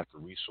that he got the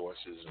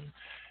resources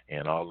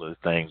and all of the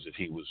things that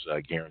he was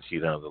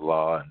guaranteed under the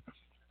law,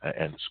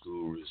 and the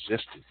school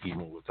resisted,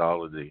 even with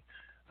all of the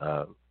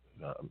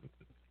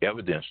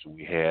evidence that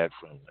we had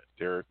from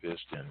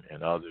therapists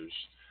and others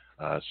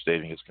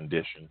stating his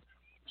condition.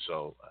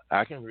 So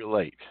I can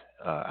relate.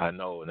 I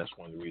know, and that's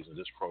one of the reasons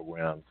this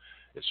program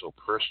is so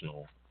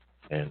personal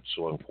and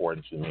so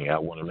important to me. I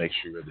want to make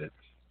sure that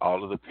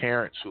all of the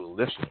parents who are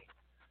listening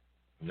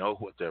know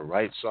what their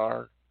rights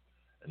are,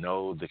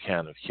 know the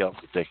kind of help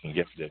that they can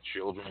get for their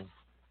children,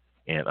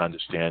 and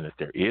understand that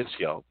there is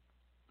help.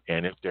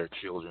 And if their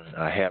children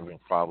are having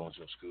problems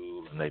in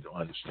school and they don't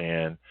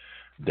understand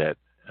that,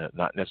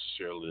 not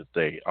necessarily that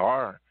they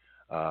are,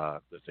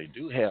 that they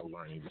do have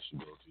learning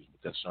disabilities,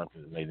 but that's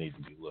something that may need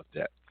to be looked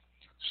at.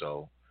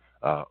 So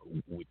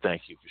we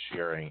thank you for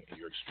sharing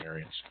your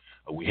experience.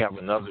 We have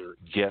another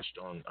guest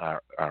on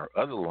our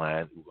other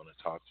line that we're going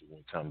to talk to when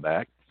we come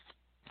back.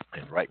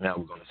 And right now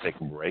we're going to take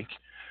a break.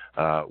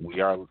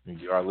 You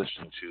are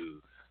listening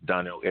to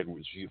Donnell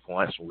Edwards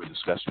Viewpoints, and we're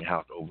discussing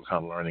how to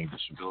overcome learning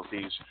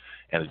disabilities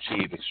and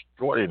achieve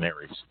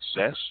extraordinary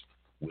success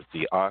with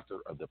the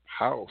author of the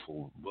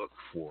powerful book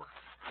for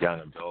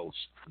young adults,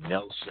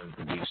 Nelson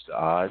Beats the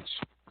Odds,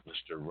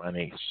 Mr.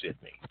 Ronnie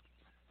Sidney.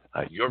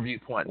 Your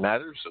viewpoint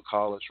matters, so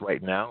call us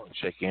right now and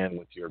check in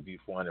with your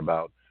viewpoint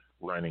about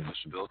learning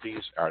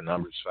disabilities. Our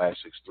number is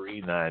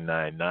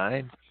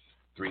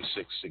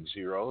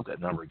 563-999-3660. That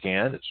number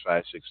again is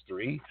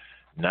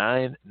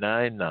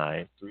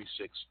 563-999-3660.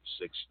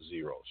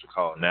 So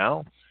call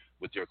now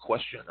with your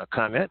question or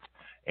comment.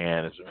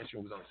 And as I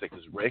mentioned, we're going to take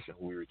this break, and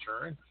when we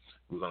return,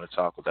 we're going to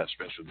talk with our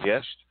special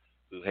guest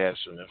who has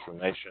some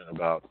information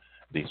about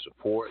the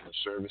support and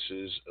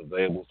services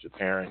available to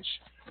parents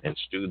and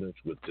students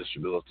with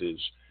disabilities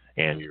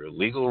and your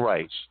legal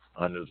rights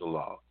under the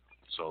law.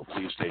 So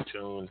please stay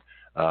tuned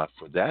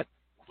for that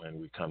when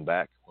we come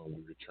back, when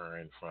we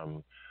return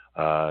from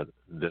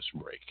this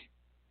break.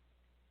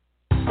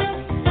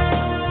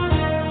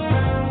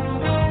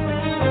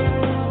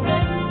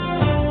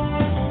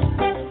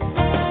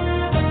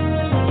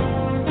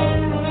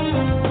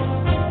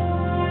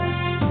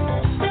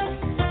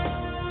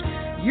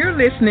 You're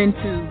listening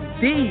to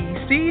the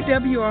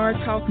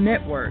CWR Talk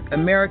Network,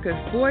 America's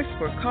voice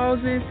for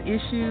causes,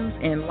 issues,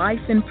 and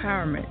life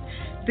empowerment.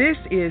 This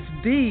is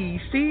the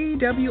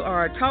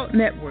CWR Talk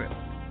Network.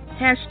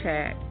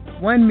 Hashtag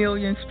 1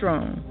 million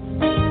strong.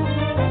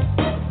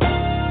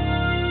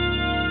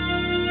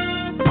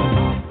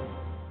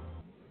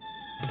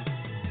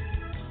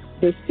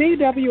 The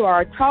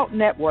CWR Talk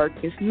Network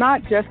is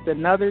not just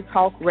another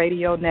talk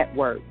radio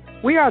network.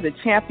 We are the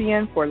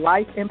champion for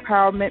life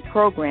empowerment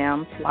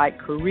programs like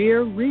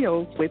Career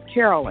Reels with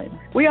Carolyn.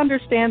 We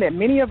understand that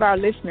many of our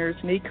listeners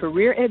need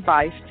career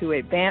advice to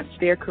advance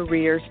their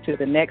careers to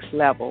the next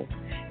level,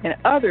 and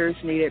others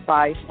need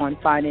advice on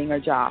finding a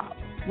job.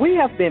 We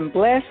have been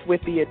blessed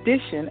with the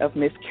addition of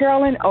Ms.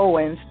 Carolyn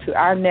Owens to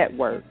our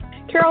network.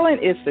 Carolyn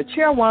is the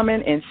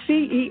chairwoman and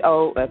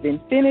CEO of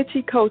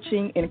Infinity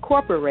Coaching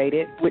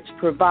Incorporated, which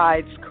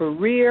provides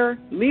career,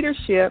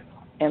 leadership,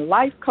 and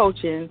life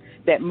coaching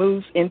that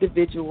moves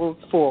individuals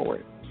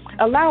forward,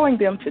 allowing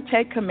them to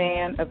take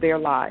command of their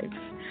lives.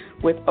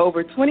 With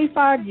over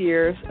 25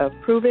 years of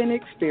proven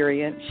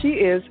experience, she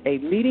is a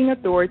leading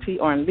authority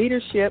on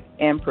leadership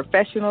and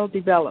professional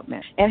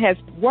development and has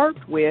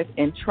worked with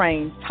and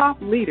trained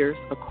top leaders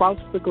across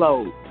the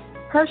globe.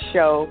 Her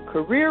show,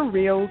 Career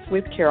Reels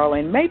with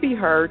Carolyn, may be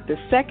heard the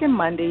second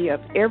Monday of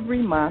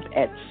every month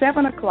at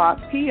 7 o'clock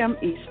p.m.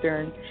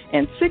 Eastern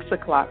and 6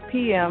 o'clock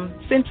p.m.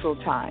 Central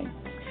Time.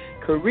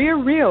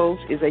 Career Reels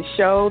is a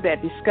show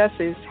that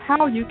discusses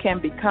how you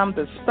can become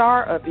the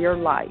star of your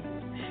life.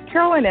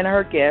 Carolyn and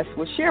her guests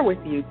will share with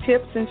you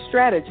tips and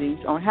strategies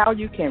on how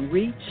you can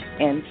reach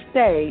and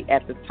stay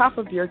at the top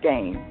of your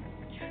game.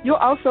 You'll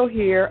also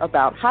hear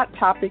about hot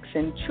topics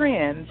and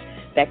trends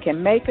that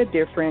can make a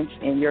difference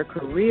in your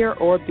career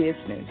or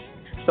business.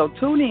 So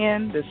tune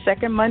in the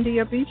second Monday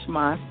of each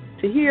month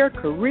to hear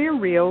Career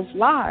Reels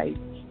live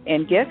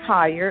and get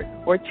hired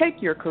or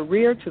take your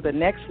career to the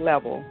next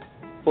level.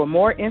 For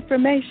more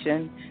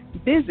information,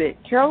 visit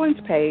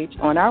Carolyn's page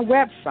on our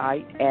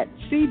website at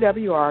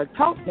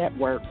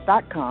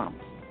cwrtalknetwork.com.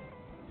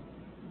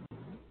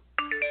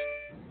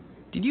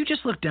 Did you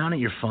just look down at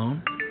your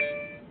phone?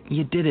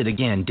 You did it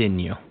again, didn't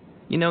you?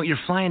 You know, you're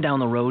flying down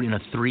the road in a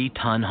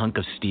 3-ton hunk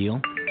of steel,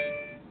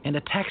 and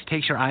a text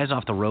takes your eyes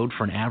off the road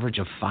for an average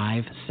of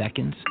 5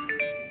 seconds.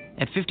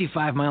 At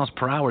 55 miles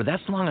per hour,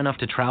 that's long enough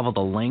to travel the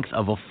length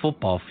of a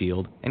football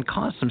field and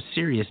cause some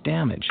serious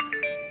damage.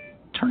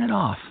 Turn it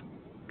off.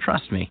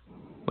 Trust me,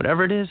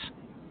 whatever it is,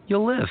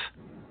 you'll live.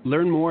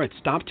 Learn more at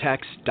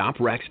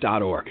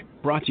stoptextstoprex.org.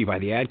 Brought to you by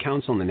the Ad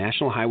Council and the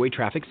National Highway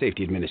Traffic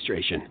Safety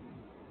Administration.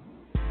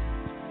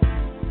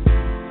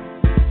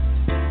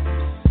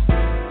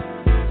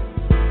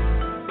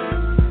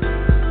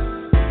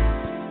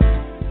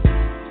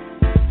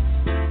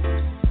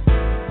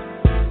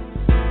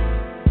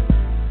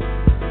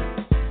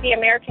 The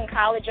American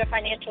College of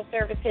Financial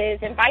Services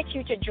invites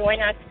you to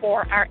join us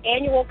for our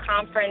annual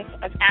conference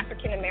of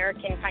African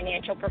American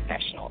financial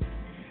professionals.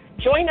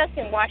 Join us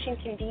in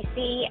Washington,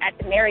 D.C. at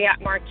the Marriott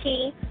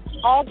Marquis,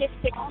 August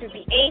 6th through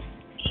the 8th,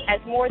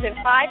 as more than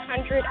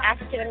 500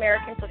 African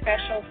American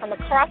professionals from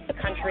across the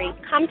country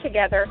come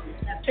together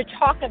to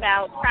talk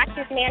about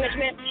practice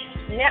management,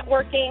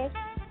 networking,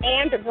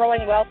 and the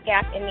growing wealth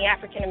gap in the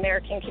African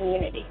American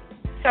community.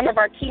 Some of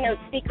our keynote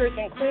speakers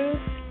include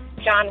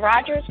John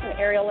Rogers from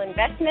Ariel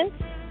Investments,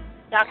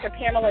 Dr.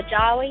 Pamela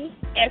Jolly,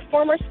 and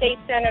former State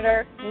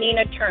Senator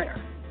Nina Turner.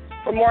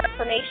 For more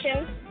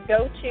information,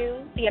 go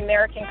to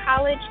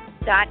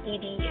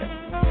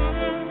theamericancollege.edu.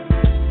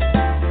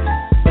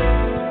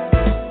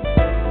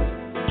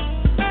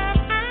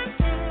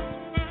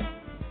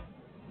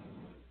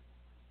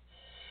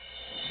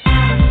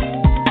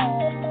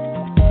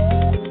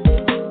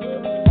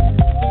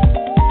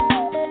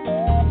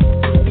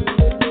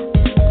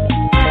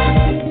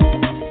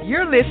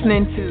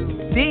 Listening to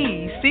the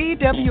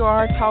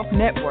CWR Talk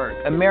Network,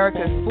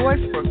 America's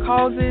voice for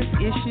causes,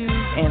 issues,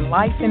 and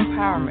life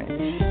empowerment.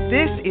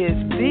 This is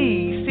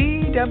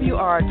the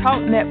CWR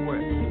Talk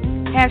Network,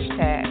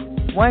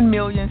 hashtag 1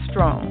 million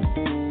strong.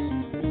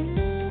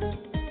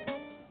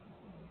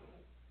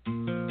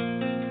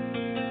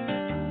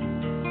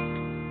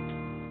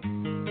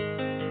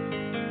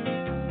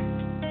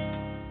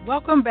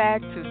 Welcome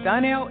back to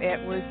Donnell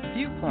Edwards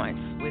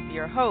Viewpoints with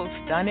your host,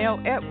 Donnell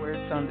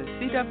Edwards, on the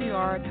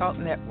CWR Talk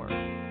Network.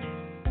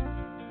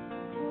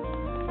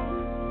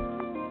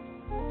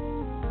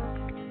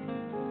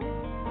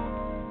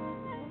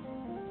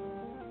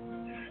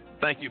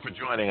 Thank you for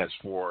joining us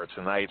for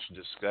tonight's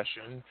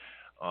discussion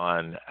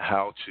on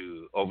how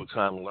to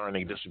overcome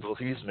learning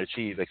disabilities and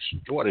achieve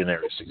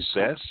extraordinary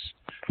success.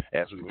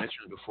 As we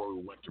mentioned before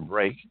we went to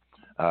break,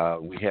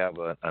 we have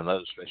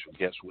another special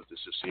guest with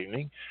us this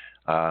evening.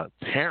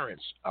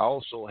 Parents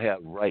also have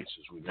rights,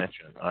 as we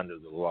mentioned, under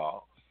the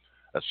law,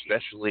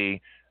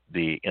 especially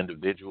the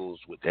Individuals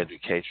with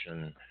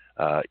Education,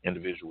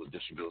 Individual with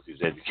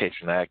Disabilities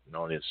Education Act,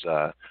 known as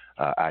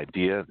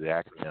IDEA, the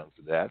acronym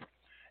for that,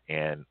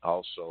 and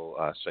also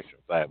Section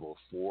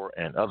 504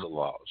 and other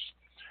laws.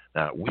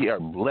 Now, we are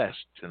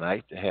blessed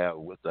tonight to have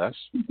with us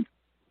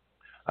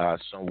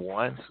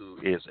someone who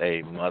is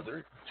a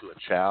mother to a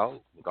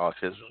child with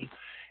autism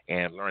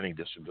and learning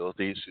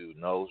disabilities, who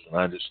knows and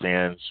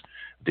understands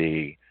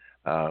the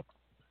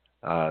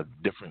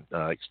different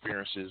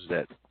experiences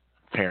that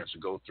parents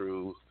go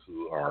through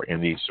who are in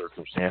these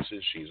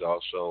circumstances. She's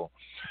also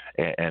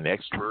an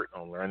expert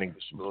on learning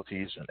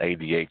disabilities and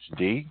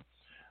ADHD.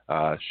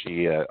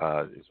 She is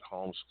a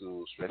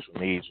homeschool special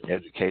needs and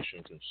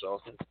education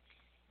consultant,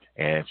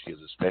 and she is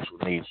a special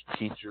needs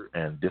teacher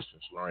and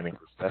distance learning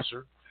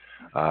professor.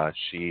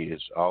 She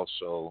is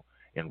also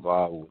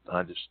involved with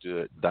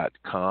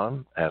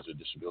Understood.com as a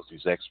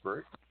disabilities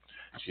expert.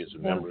 She is a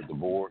member of the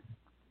board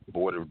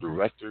of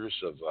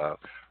directors of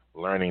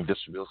Learning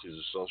Disabilities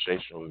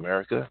Association of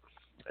America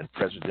and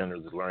president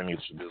of the Learning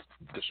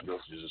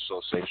Disabilities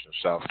Association of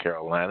South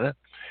Carolina,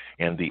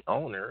 and the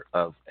owner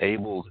of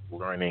Able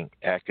Learning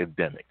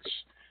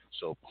Academics.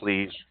 So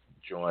please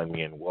join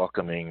me in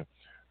welcoming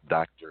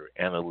Dr.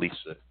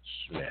 Annalisa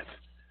Smith.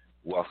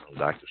 Welcome,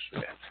 Dr.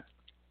 Smith.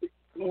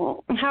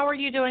 Well, how are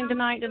you doing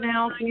tonight,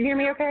 Donnell? Can you hear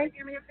me okay?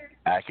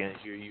 I can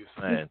hear you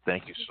fine.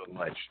 Thank you so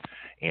much.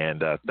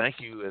 And thank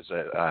you, as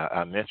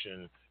I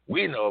mentioned,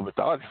 we know, but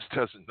the audience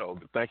doesn't know,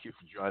 but thank you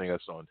for joining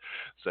us on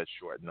such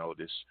short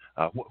notice.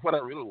 What I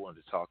really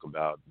wanted to talk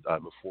about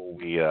before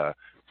we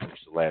finish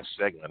the last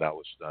segment, I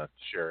was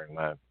sharing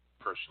my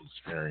personal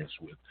experience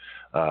with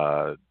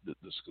the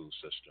school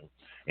system.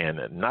 And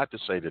not to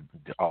say that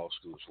all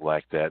schools are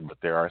like that, but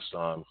there are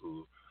some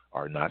who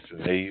are not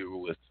familiar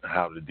with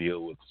how to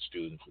deal with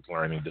students with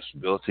learning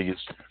disabilities.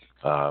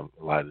 A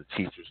lot of the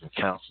teachers and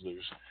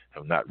counselors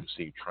have not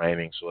received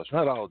training, so it's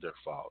not all their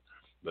fault.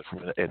 But from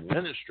an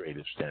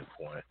administrative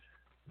standpoint,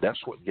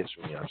 that's what gets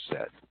me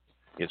upset.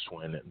 It's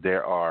when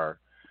there are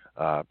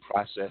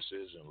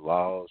processes and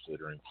laws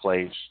that are in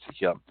place to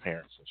help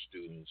parents and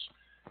students,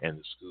 and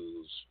the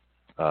schools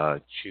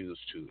choose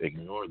to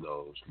ignore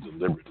those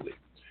deliberately.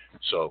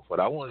 So what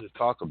I wanted to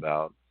talk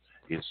about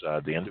is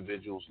the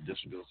Individuals with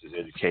Disabilities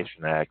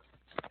Education Act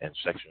and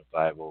Section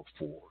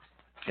 504.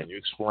 Can you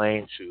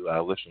explain to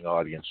our listening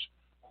audience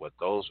what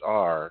those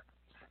are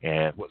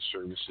and what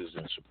services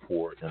and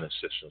support and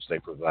assistance they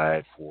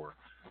provide for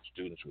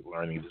students with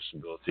learning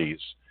disabilities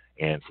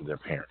and for their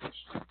parents?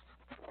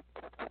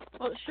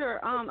 Well, sure.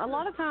 A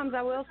lot of times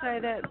I will say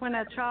that when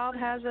a child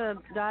has a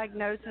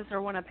diagnosis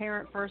or when a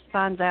parent first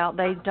finds out,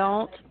 they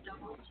don't,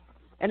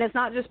 and it's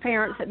not just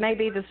parents, it may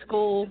be the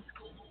school,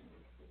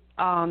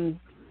 I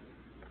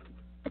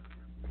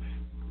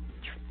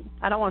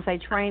don't want to say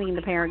training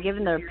the parent,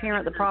 giving the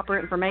parent the proper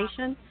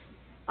information.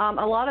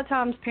 A lot of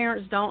times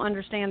parents don't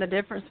understand the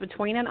difference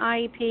between an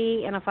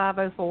IEP and a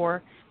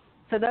 504.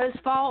 So those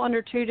fall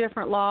under two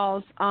different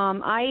laws.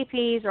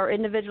 IEPs are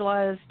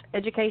individualized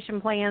education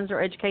plans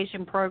or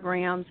education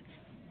programs,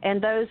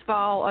 and those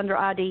fall under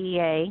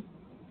IDEA.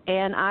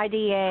 And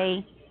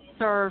IDEA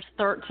serves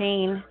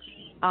 13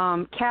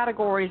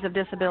 categories of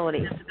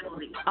disabilities.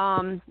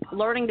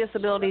 Learning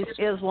disabilities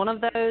is one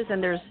of those,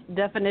 and there's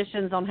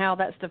definitions on how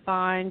that's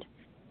defined.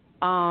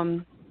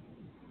 And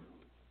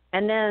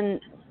then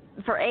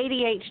for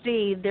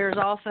ADHD, there's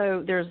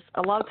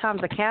a lot of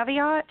times a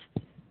caveat.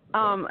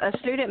 A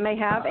student may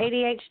have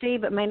ADHD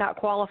but may not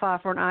qualify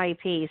for an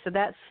IEP. So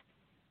that's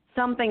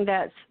something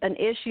that's an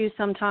issue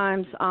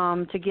sometimes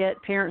to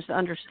get parents to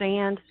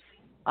understand.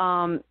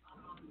 If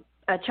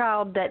a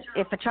child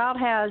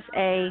has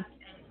a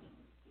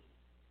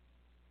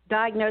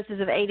diagnosis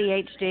of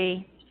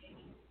ADHD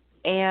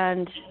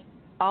and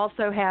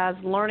also has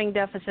learning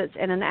deficits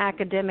in an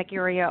academic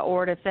area,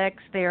 or it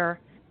affects their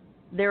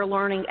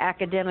learning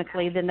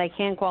academically, then they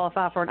can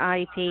qualify for an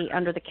IEP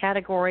under the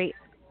category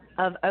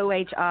of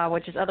OHI,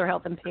 which is other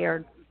health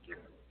impaired,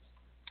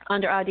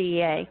 under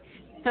IDEA.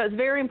 So it's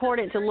very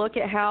important to look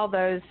at how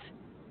those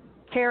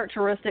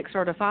characteristics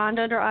are defined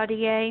under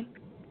IDEA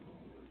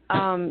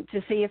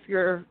to see if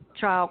your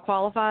child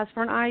qualifies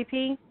for an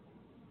IEP.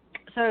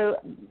 So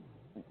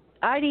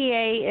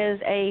IDEA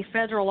is a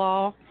federal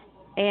law,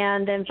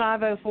 and then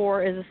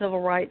 504 is a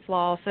civil rights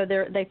law. So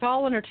they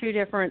fall under two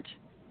different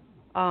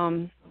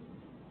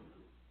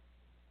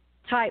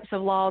types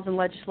of laws and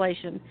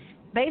legislation.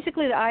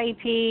 Basically, the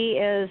IEP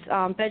is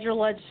federal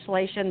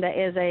legislation that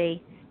is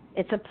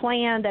it's a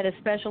plan that is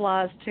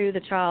specialized to the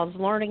child's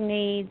learning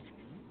needs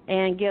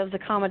and gives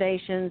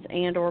accommodations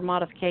and or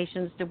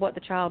modifications to what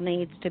the child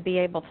needs to be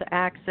able to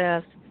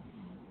access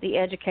the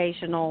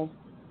educational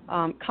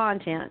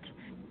content.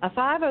 A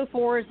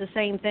 504 is the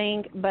same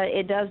thing, but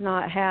it does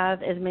not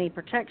have as many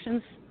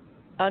protections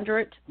under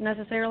it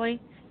necessarily.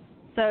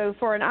 So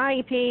for an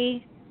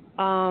IEP,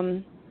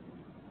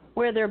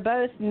 where they're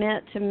both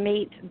meant to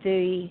meet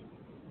the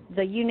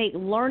unique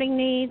learning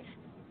needs,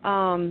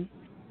 the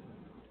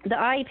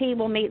IEP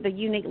will meet the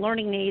unique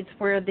learning needs,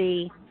 where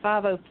the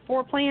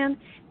 504 plan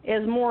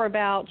is more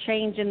about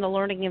changing the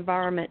learning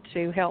environment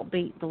to help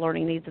meet the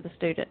learning needs of the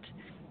student.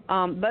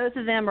 Both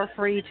of them are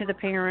free to the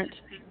parent.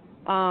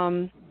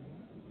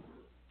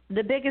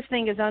 The biggest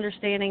thing is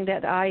understanding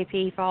that the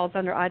IEP falls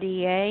under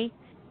IDEA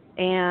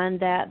and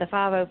that the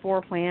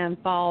 504 plan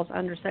falls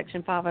under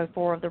Section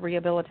 504 of the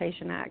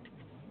Rehabilitation Act.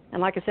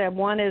 And like I said,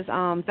 one is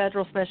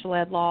federal special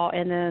ed law,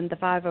 and then the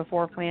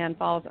 504 plan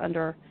falls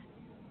under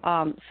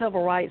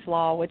civil rights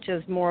law, which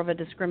is more of a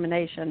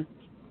discrimination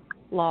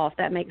law, if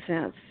that makes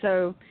sense.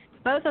 So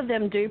both of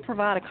them do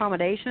provide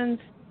accommodations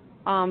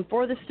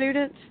for the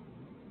student,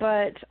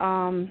 but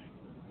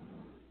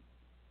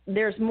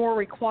there's more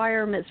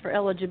requirements for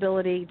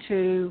eligibility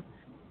to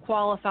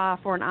qualify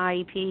for an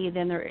IEP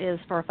than there is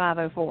for a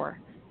 504.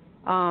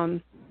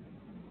 Some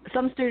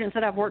students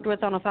that I've worked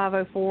with on a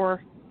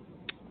 504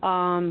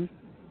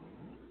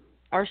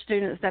 are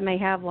students that may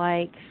have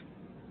like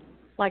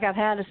I've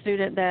had a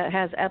student that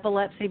has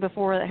epilepsy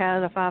before that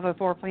has a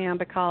 504 plan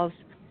because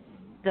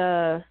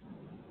the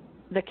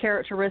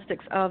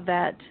characteristics of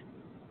that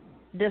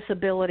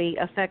disability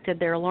affected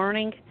their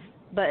learning,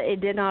 but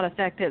it did not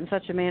affect it in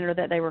such a manner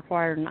that they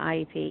required an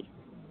IEP.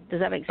 Does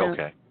that make sense?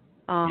 Okay.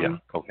 Yeah,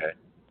 okay.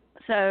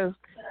 So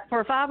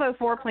for a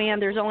 504 plan,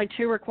 there's only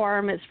two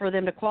requirements for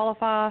them to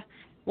qualify.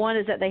 One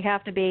is that they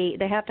have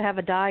to have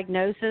a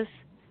diagnosis,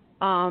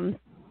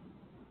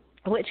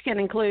 which can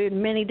include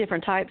many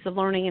different types of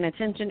learning and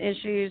attention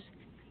issues.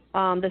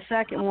 The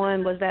second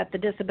one was that the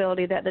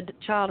disability that the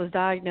child is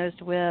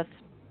diagnosed with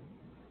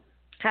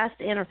has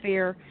to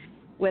interfere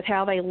with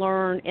how they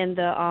learn in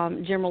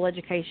the general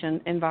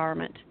education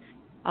environment.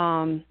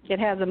 It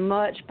has a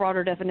much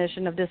broader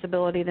definition of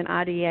disability than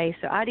IDEA.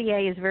 So IDEA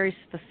is very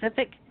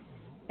specific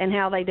in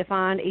how they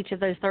define each of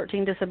those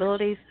 13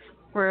 disabilities,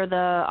 where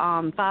the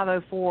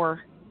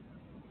 504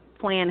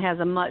 plan has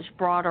a much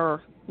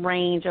broader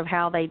range of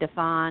how they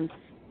define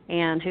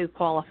and who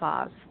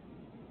qualifies.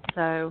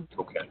 So,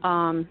 okay.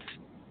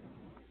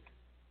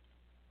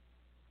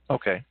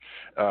 Okay.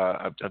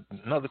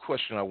 Another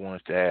question I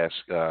wanted to ask,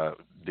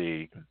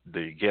 the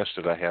guest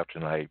that I have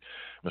tonight,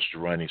 Mr.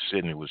 Ronnie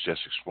Sidney, was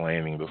just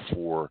explaining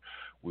before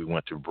we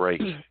went to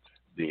break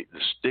the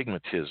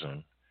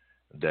stigmatism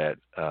that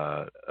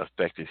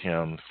affected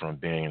him from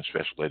being in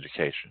special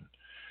education.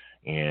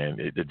 And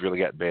it really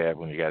got bad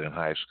when he got in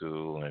high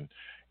school. And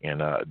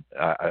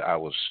I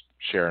was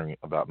sharing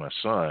about my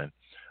son.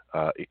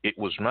 It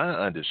was my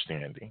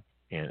understanding,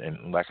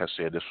 and like I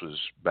said, this was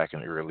back in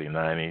the early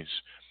 90s,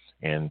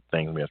 and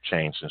things may have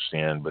changed since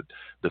then, but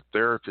the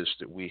therapist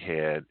that we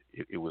had,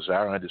 it was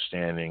our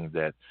understanding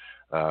that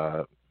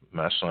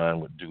my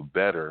son would do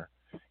better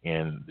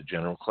in the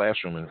general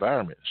classroom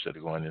environment instead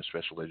of going in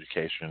special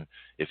education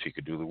if he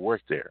could do the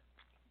work there.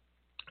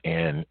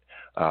 And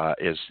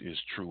as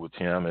is true with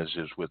him, as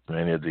is with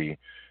many of the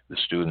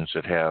students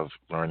that have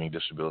learning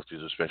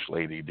disabilities,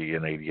 especially ADD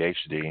and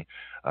ADHD,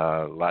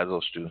 a lot of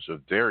those students are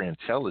very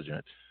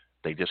intelligent.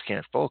 They just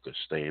can't focus.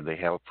 They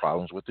have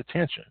problems with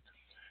attention.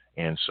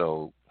 And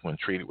so when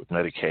treated with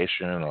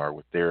medication or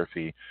with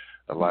therapy,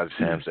 a lot of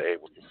times they're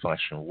able to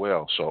function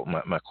well. So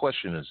my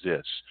question is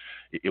this.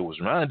 It was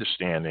my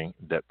understanding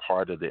that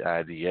part of the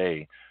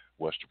IDA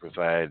was to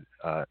provide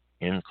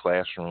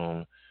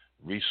in-classroom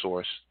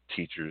resource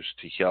teachers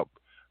to help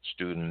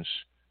students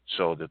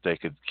so that they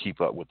could keep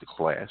up with the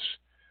class.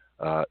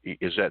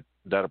 Is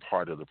that a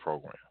part of the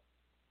program?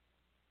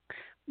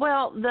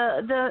 Well,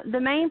 the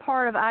main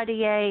part of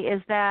IDA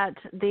is that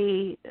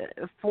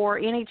for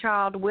any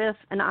child with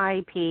an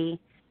IEP,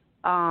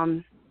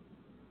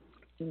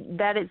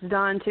 that it's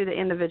done to the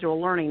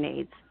individual learning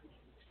needs.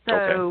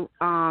 So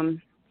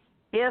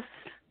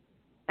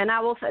and I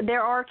will say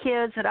there are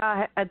kids that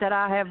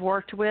I have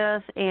worked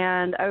with,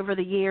 and over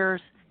the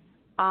years,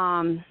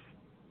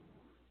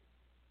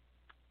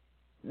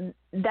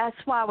 that's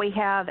why we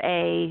have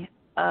a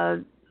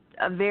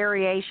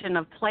variation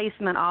of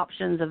placement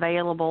options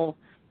available.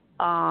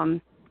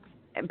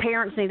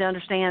 Parents need to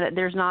understand that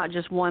there's not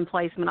just one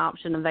placement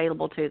option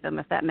available to them,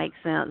 if that makes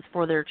sense,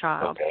 for their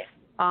child.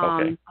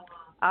 Okay.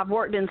 I've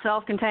worked in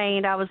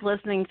self-contained. I was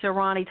listening to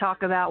Ronnie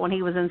talk about when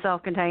he was in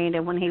self-contained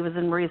and when he was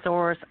in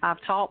resource. I've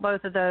taught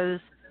both of those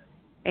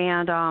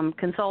and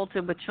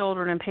consulted with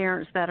children and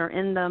parents that are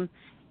in them.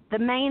 The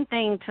main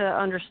thing to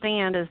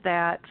understand is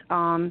that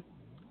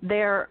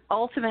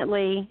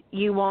ultimately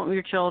you want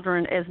your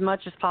children as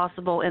much as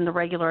possible in the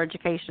regular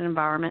education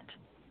environment.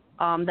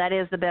 That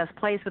is the best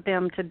place with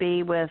them to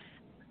be with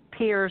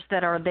peers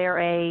that are their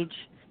age.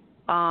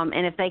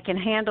 And if they can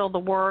handle the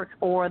work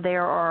or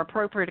there are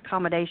appropriate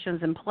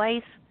accommodations in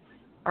place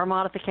or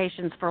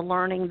modifications for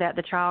learning, that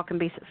the child can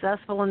be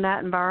successful in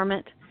that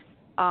environment.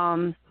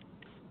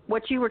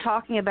 What you were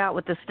talking about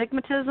with the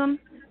stigmatization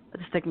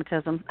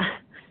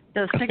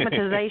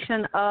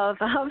of,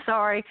 I'm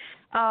sorry,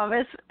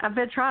 I've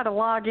been trying to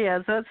log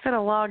in, so it's been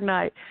a long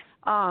night.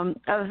 Of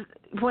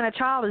when a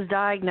child is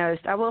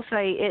diagnosed, I will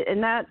say,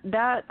 and that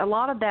a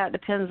lot of that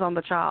depends on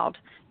the child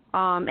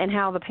and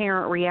how the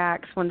parent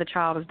reacts when the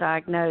child is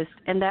diagnosed,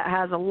 and that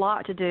has a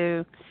lot to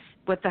do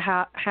with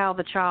how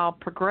the child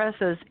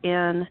progresses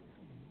in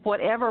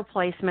whatever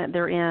placement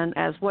they're in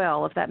as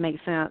well, if that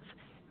makes sense.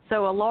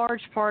 So a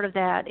large part of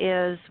that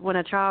is when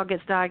a child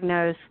gets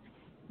diagnosed,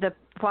 you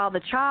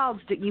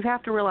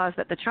have to realize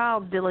that the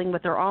child's dealing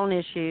with their own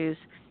issues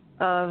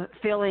of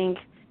feeling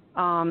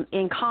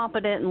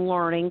incompetent in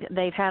learning.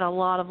 They've had a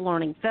lot of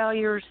learning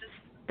failures.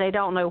 They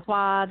don't know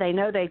why. They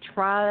know they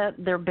try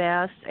their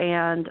best,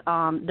 and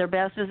their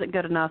best isn't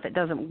good enough. It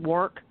doesn't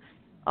work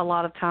a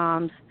lot of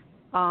times.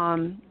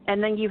 And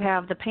then you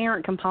have the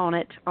parent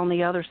component on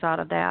the other side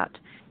of that,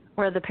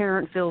 where the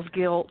parent feels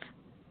guilt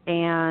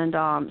and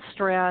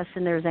stress,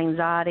 and there's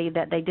anxiety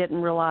that they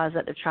didn't realize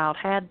that the child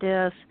had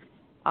this.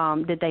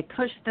 Did they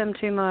push them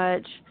too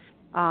much?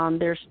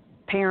 There's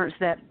parents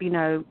that,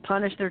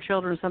 punish their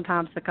children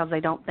sometimes because they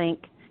don't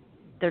think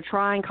they're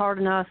trying hard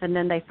enough, and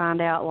then they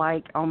find out,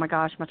 like, oh, my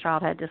gosh, my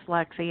child had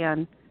dyslexia.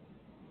 And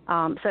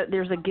so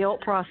there's a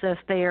guilt process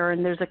there,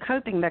 and there's a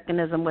coping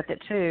mechanism with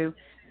it, too.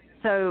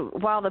 So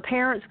while the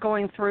parent's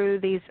going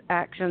through these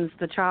actions,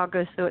 the child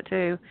goes through it,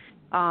 too.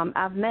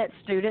 I've met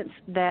students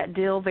that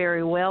deal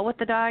very well with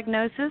the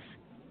diagnosis,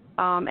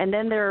 and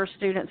then there are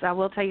students, I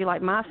will tell you,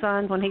 like my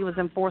son, when he was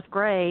in 4th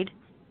grade,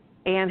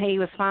 and he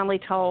was finally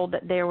told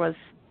that there was,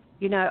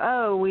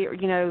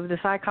 the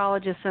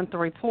psychologist sent the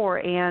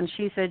report, and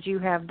she said, you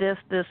have this,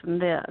 this, and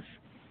this.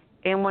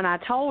 And when I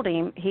told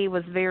him, he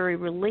was very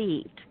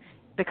relieved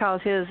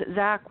because his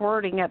exact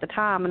wording at the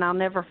time, and I'll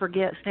never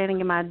forget standing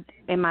in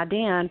my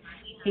den,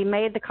 he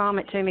made the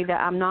comment to me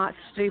that I'm not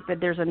stupid,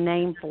 there's a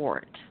name for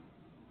it.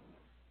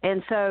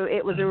 And so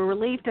it was a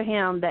relief to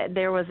him that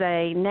there was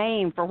a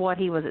name for what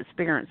he was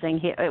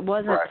experiencing. It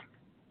wasn't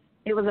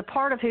it was a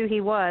part of who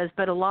he was,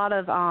 but a lot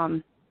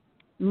of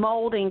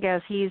molding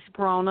as he's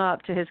grown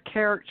up to his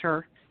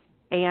character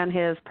and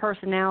his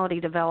personality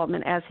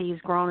development as he's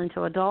grown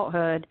into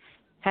adulthood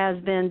has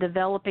been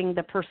developing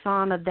the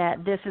persona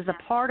that this is a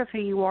part of who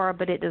you are,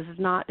 but it does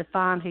not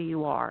define who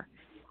you are.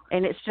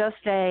 And it's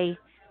just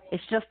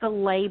a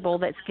label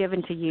that's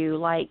given to you,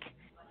 like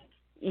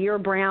you're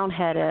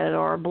brown-headed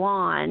or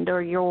blonde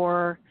or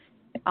you're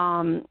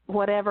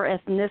whatever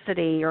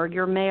ethnicity or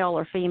you're male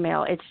or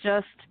female.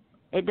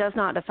 It does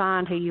not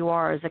define who you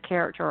are as a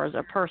character or as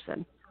a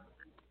person.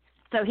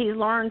 So he's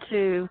learned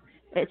to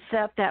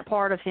accept that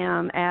part of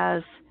him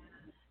as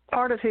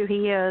part of who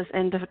he is,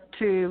 and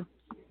to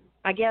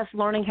I guess,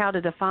 learning how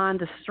to define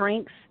the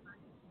strengths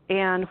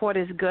and what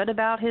is good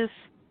about his,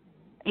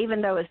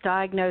 even though it's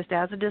diagnosed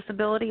as a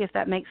disability, if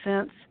that makes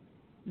sense,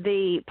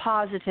 the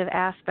positive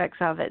aspects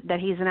of it, that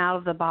he's an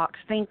out-of-the-box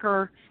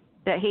thinker,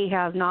 that he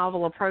has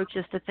novel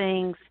approaches to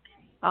things,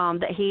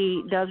 that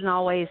he doesn't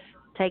always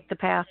take the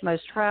path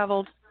most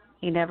traveled.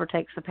 He never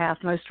takes the path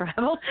most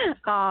traveled.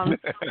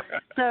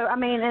 So, I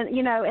mean,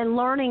 and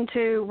learning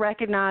to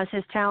recognize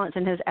his talents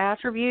and his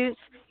attributes,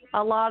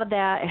 a lot of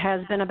that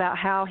has been about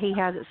how he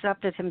has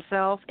accepted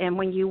himself. And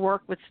when you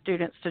work with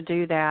students to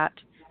do that,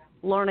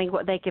 learning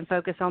what they can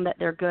focus on that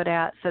they're good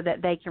at so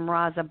that they can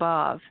rise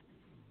above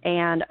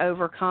and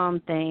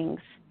overcome things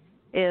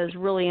is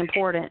really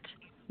important,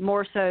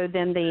 more so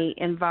than the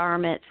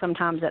environment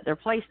sometimes that they're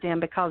placed in,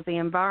 because the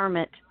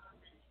environment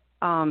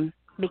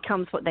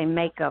becomes what they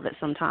make of it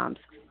sometimes.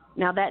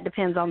 Now, that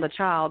depends on the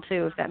child,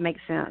 too, if that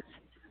makes sense.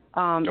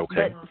 Okay.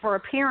 But for a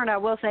parent, I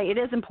will say it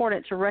is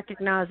important to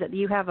recognize that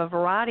you have a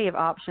variety of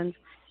options.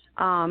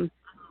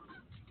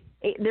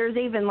 There's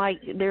even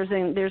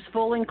there's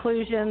full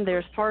inclusion,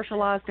 there's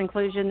partialized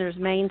inclusion, there's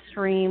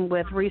mainstream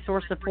with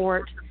resource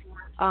support.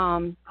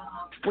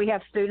 We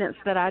have students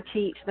that I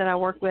teach, that I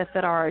work with,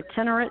 that are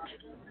itinerant,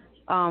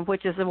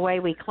 which is the way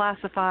we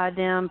classify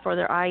them for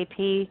their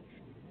IEP.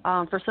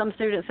 For some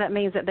students, that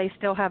means that they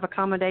still have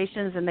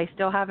accommodations and they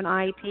still have an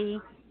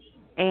IEP,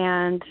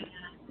 and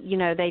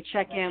they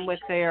check in with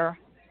their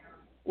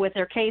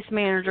case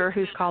manager,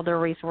 who's called their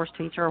resource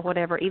teacher or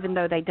whatever, even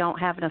though they don't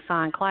have an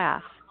assigned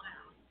class.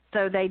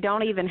 So they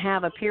don't even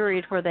have a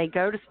period where they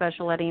go to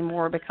special ed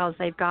anymore, because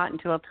they've gotten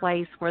to a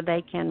place where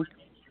they can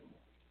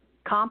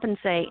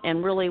compensate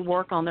and really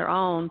work on their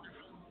own,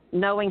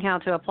 knowing how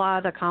to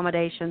apply the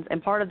accommodations,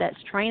 and part of that's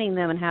training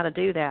them in how to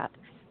do that.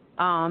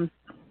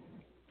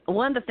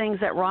 One of the things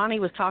that Ronnie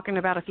was talking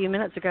about a few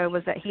minutes ago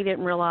was that he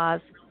didn't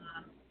realize,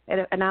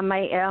 and I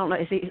don't know,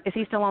 is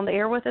he still on the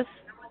air with us?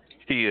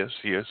 He is.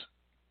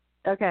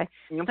 Okay.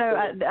 So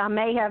I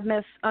may have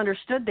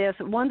misunderstood this.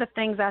 One of the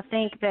things I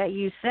think that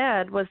you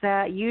said was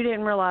that you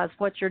didn't realize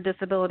what your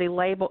disability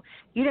label,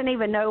 you didn't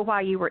even know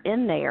why you were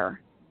in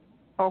there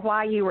or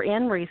why you were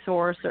in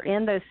resource or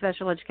in those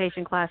special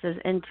education classes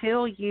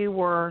until you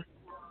were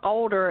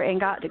older and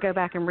got to go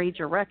back and read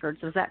your records.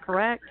 Is that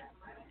correct?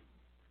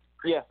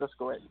 Yes, that's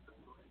correct.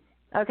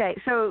 Okay,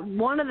 so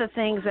one of the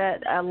things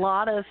that a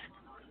lot of,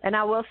 and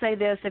I will say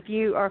this, if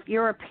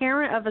you're a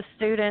parent of a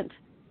student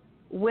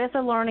with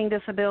a learning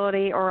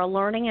disability or a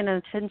learning and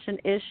attention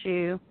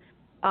issue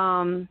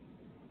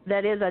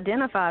that is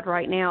identified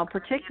right now,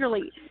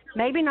 particularly,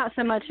 maybe not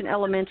so much in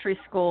elementary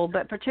school,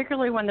 but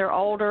particularly when they're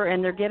older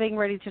and they're getting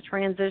ready to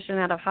transition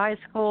out of high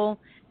school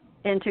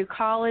into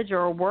college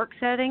or a work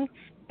setting,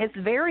 it's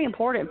very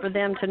important for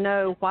them to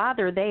know why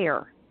they're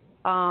there.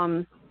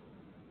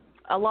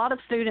 A lot of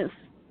students,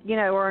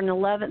 are in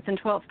 11th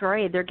and 12th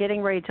grade. They're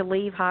getting ready to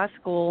leave high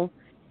school,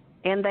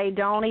 and they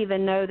don't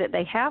even know that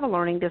they have a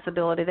learning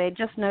disability. They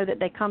just know that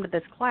they come to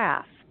this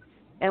class.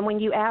 And when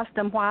you ask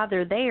them why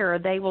they're there,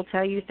 they will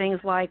tell you things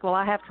like, well,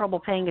 I have trouble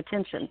paying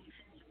attention.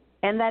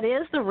 And that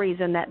is the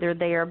reason that they're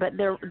there, but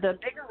the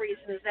bigger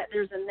reason is that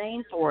there's a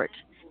name for it.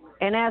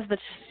 And as the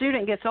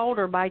student gets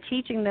older, by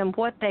teaching them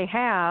what they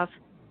have,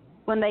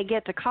 when they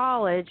get to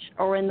college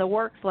or in the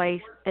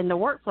workplace,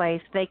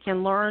 they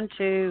can learn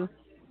to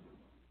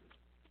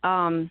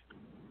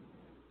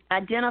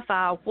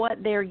identify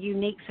what their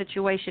unique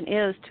situation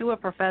is to a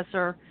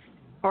professor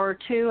or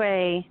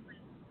to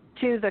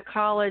the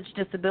college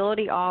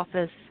disability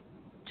office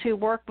to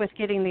work with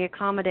getting the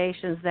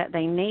accommodations that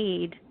they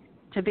need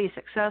to be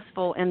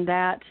successful in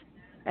that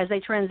as they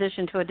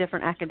transition to a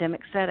different academic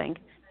setting.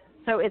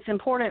 So it's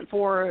important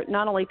for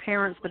not only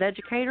parents but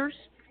educators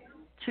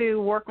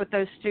to work with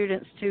those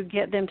students to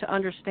get them to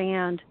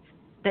understand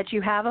that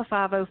you have a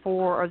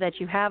 504 or that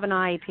you have an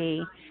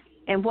IEP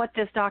and what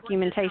this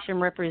documentation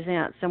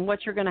represents and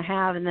what you're going to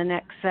have in the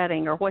next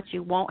setting or what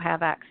you won't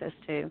have access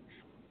to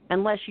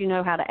unless you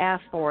know how to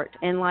ask for it.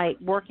 And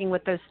working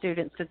with those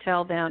students to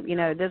tell them,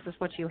 this is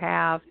what you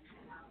have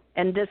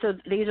and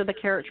these are the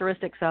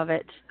characteristics of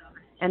it.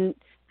 And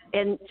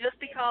just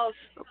because,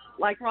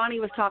 like Ronnie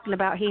was talking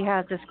about, he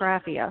has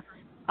dysgraphia.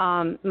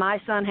 My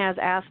son has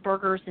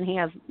Asperger's, and he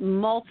has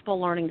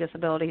multiple learning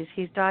disabilities.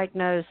 He's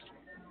diagnosed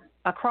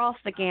across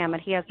the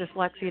gamut. He has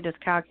dyslexia,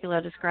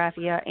 dyscalculia,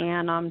 dysgraphia,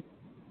 and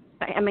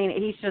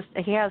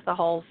he has the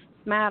whole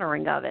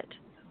smattering of it.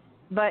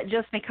 But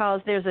just because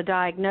there's a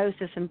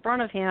diagnosis in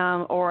front of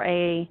him or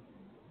a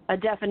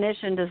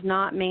definition does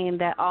not mean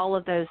that all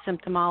of those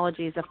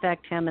symptomologies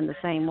affect him in the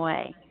same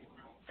way.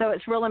 So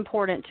it's real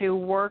important to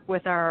work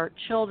with our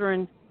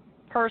children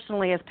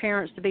personally as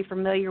parents to be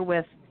familiar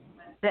with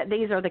that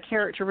these are the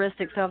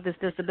characteristics of this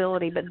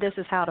disability, but this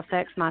is how it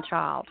affects my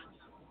child,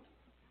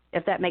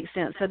 if that makes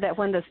sense. So that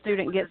when the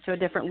student gets to a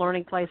different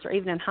learning place or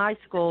even in high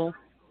school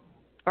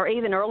or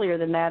even earlier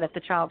than that, if the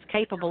child's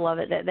capable of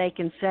it, that they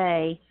can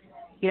say,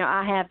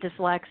 I have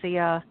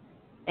dyslexia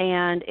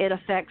and it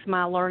affects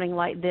my learning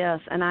like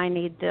this and I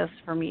need this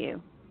from you.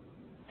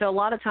 So a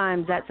lot of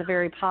times that's a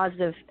very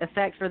positive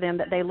effect for them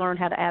that they learn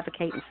how to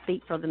advocate and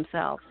speak for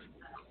themselves.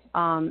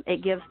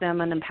 It gives them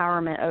an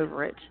empowerment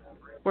over it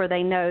where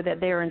they know that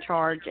they're in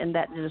charge and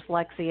that the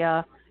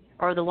dyslexia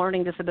or the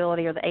learning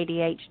disability or the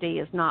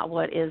ADHD is not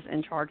what is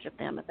in charge of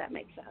them, if that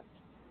makes sense.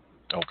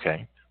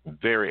 Okay.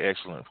 Very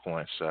excellent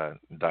points,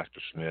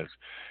 Dr. Smith,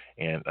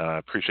 and I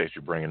appreciate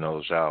you bringing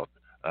those out.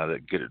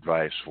 That good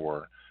advice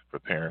for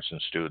parents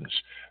and students.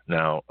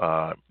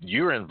 Now,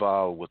 you're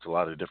involved with a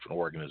lot of different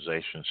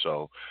organizations,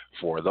 so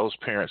for those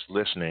parents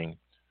listening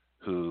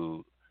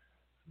who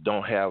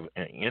don't have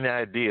any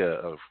idea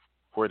of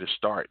where to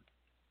start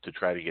to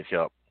try to get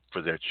help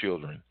for their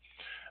children,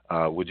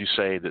 would you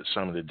say that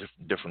some of the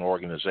different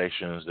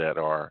organizations that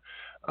are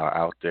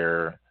out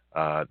there,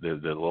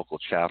 the local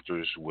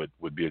chapters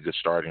would be a good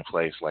starting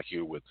place, like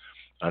you with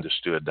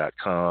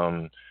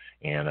Understood.com,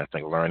 and I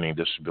think Learning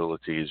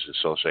Disabilities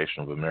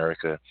Association of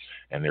America,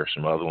 and there's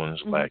some other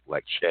ones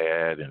like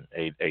CHAD and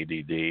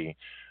ADD.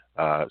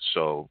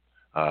 So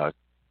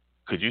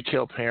could you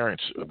tell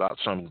parents about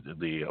some of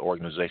the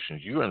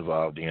organizations you're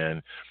involved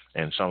in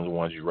and some of the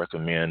ones you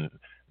recommend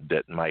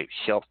that might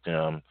help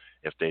them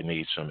if they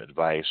need some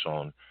advice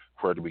on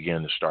where to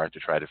begin to start to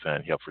try to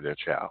find help for their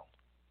child?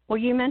 Well,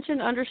 you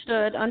mentioned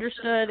Understood.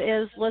 Understood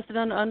is listed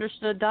on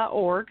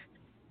understood.org.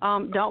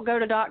 Don't go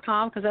to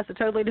 .com because that's a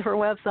totally different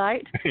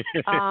website.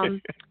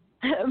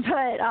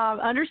 But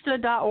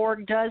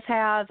understood.org does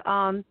have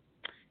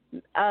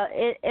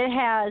it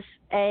has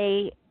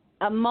a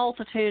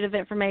multitude of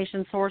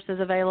information sources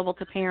available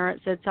to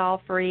parents. It's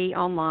all free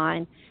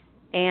online,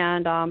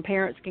 and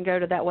parents can go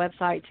to that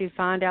website to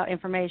find out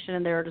information.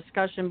 And there are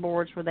discussion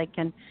boards where they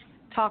can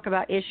talk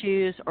about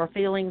issues or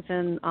feelings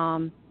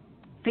and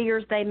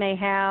fears they may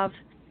have.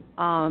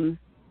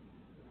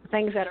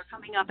 Things that are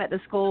coming up at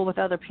the school with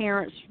other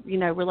parents,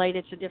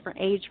 related to different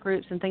age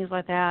groups and things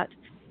like that.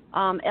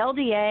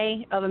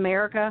 LDA of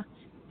America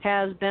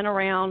has been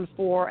around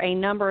for a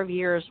number of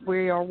years.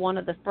 We are one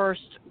of the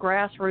first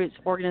grassroots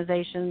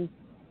organizations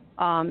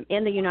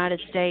in the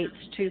United States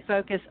to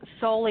focus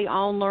solely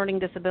on learning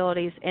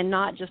disabilities and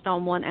not just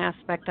on one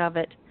aspect of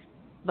it,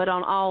 but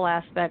on all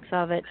aspects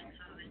of it.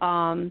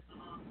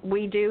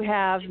 We do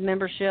have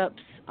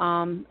memberships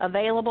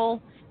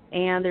available,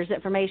 and there's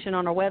information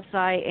on our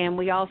website, and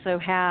we also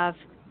have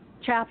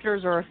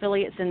chapters or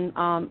affiliates in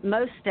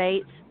most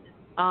states.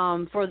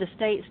 For the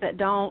states that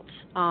don't,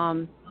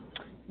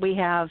 we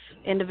have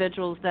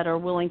individuals that are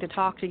willing to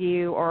talk to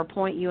you or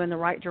point you in the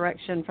right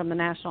direction from the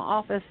national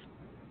office,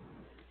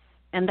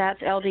 and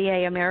that's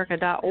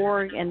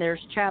ldaamerica.org, and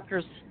there's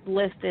chapters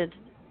listed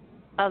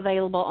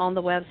available on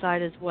the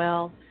website as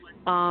well.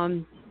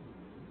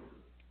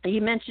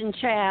 You mentioned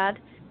CHAD.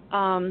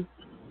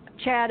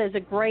 CHAD is a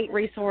great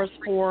resource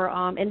for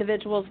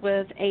individuals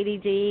with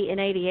ADD and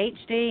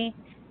ADHD,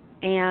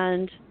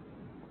 and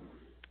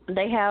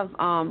they have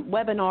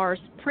webinars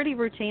pretty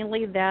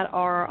routinely that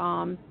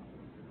are,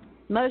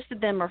 most of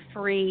them are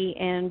free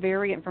and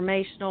very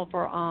informational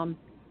for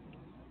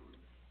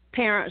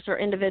parents or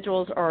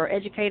individuals or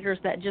educators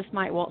that just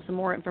might want some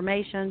more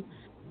information.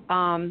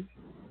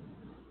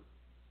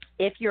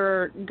 If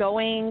you're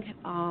going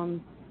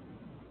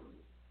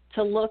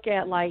to look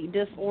at like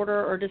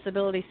disorder or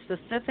disability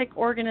specific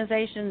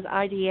organizations,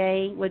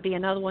 IDA would be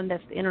another one.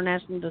 That's the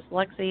International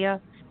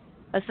Dyslexia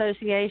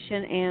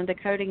Association, and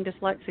Decoding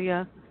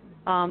Dyslexia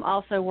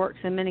also works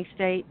in many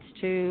states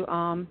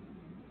to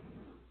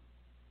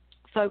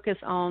focus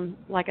on,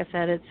 like I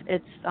said,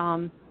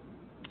 it's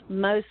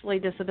mostly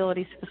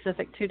disability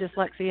specific to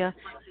dyslexia.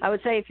 I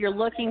would say if you're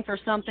looking for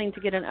something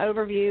to get an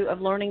overview of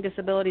learning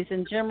disabilities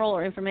in general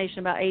or information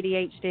about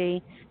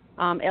ADHD,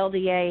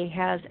 LDA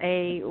has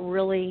a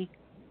really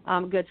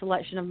good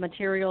selection of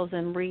materials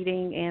and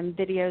reading and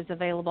videos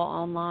available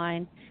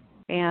online,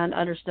 and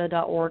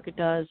understood.org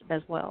does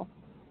as well.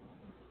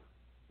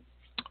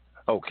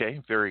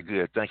 Okay, very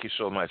good. Thank you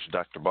so much,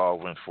 Dr.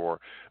 Baldwin, for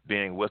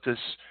being with us.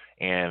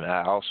 And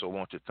I also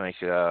want to thank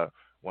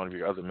one of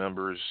your other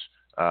members,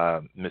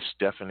 Miss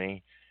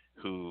Stephanie,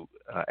 who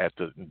at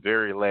the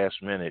very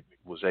last minute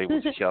was able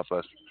to help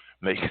us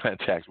make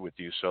contact with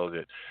you so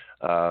that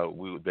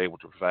we would be able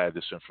to provide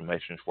this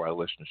information for our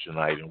listeners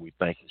tonight. And we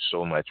thank you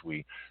so much.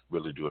 We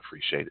really do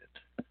appreciate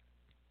it.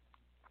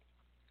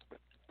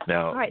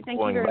 Now, all right, thank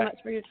you very much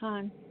for your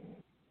time.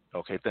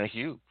 Okay, thank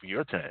you for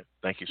your time.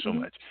 Thank you so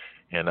much.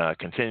 And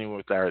continuing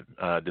with our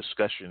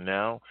discussion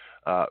now,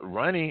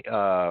 Ronnie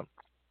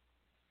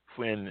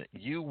when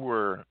you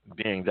were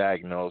being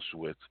diagnosed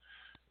with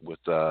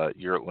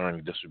your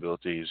learning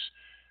disabilities,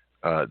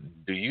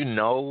 do you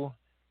know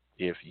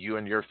if you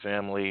and your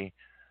family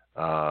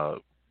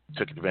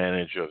took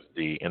advantage of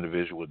the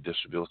Individual with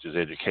Disabilities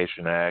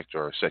Education Act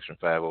or Section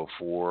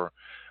 504,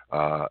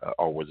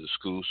 or was the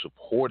school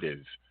supportive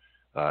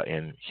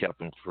in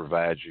helping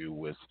provide you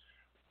with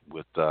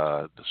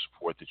the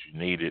support that you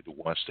needed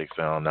once they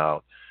found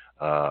out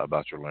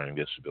about your learning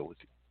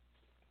disability?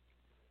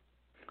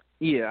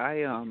 Yeah,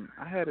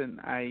 I had an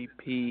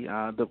IEP.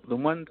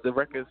 The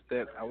records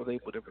that I was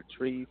able to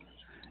retrieve,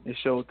 it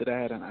showed that I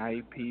had an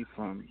IEP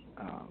from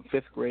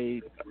 5th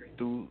grade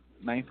through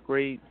 9th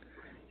grade,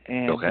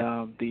 and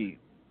Okay. The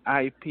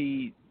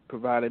IEP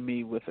provided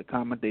me with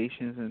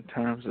accommodations in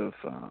terms of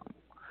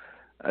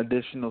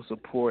additional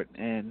support,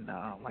 and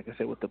like I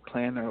said, with the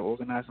planner,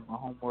 organizing my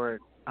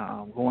homework,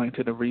 going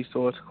to the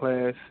resource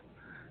class.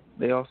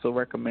 They also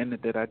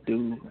recommended that I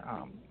do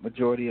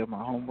majority of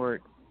my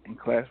homework and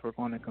classwork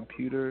on the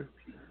computer.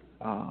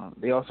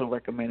 They also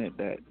recommended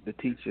that the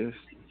teachers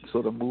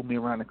sort of move me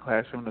around the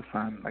classroom to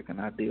find like an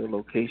ideal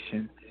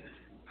location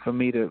for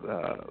me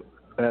to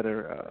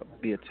better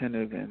be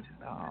attentive and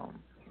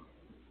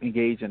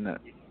engage in the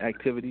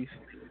activities.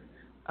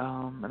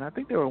 And I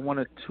think there were one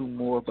or two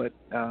more, but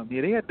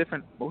yeah, they had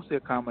different, mostly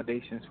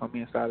accommodations for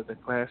me inside of the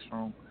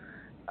classroom,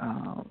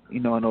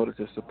 in order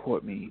to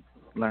support me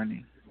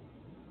learning.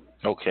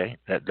 Okay,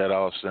 that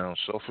all sounds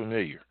so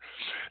familiar.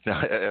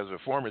 Now, as a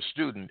former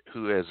student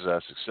who has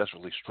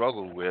successfully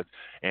struggled with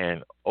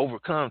and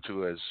overcome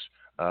to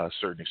a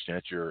certain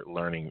extent your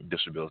learning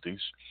disabilities,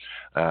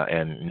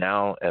 and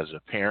now as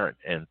a parent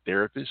and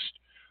therapist,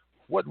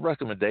 what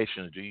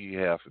recommendations do you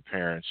have for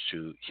parents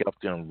to help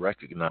them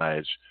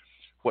recognize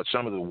what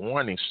some of the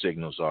warning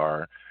signals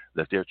are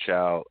that their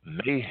child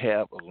may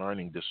have a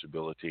learning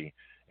disability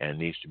and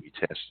needs to be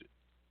tested?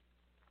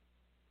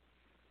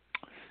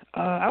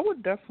 I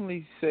would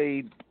definitely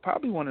say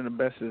probably one of the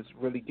best is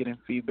really getting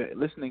feedback,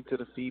 listening to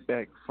the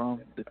feedback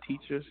from the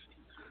teachers.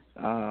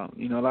 A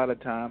lot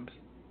of times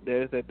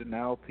there's that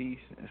denial piece,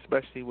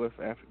 especially with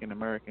African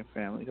American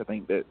families. I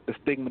think that the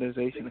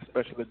stigmatization of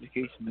special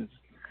education is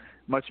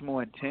much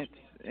more intense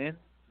in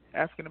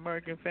African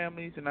American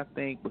families, and I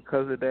think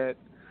because of that,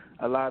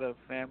 a lot of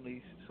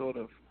families sort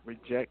of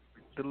reject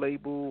the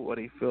label, or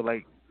they feel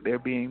like they're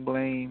being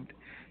blamed,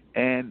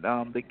 and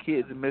the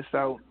kids miss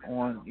out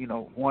on,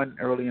 one,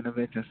 early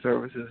intervention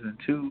services, and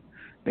two,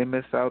 they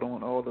miss out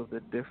on all of the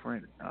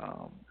different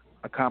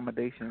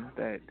accommodations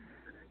that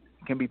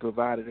can be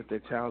provided if their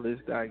child is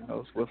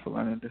diagnosed with a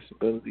learning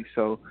disability.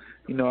 So,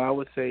 I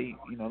would say,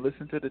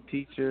 listen to the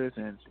teachers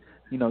and,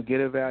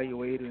 get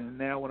evaluated. And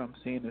now what I'm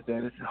seeing is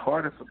that it's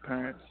harder for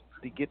parents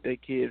to get their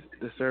kids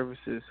the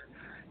services,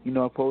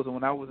 opposed to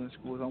when I was in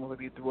school. It's almost like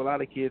they threw a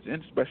lot of kids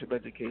in special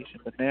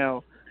education, but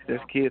now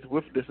there's kids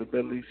with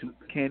disabilities who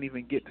can't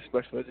even get the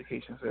special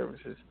education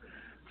services.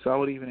 So I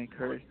would even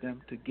encourage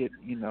them to get,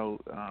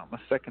 a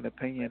second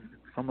opinion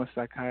from a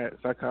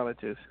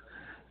psychologist.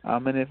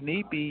 And if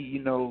need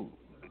be,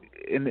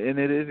 and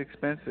it is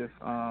expensive,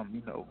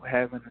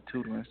 having a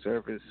tutoring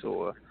service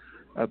or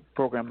a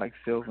program like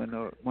Sylvan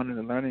or one of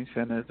the learning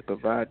centers to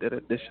provide that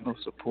additional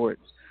support.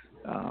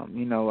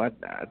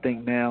 I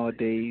think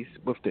nowadays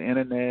with the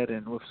internet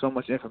and with so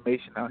much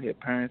information out here,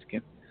 parents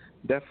can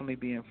definitely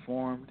be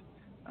informed,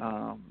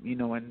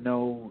 and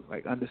know,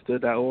 like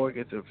understood.org.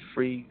 It's a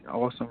free,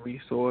 awesome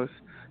resource.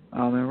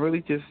 And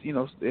really just,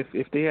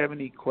 if they have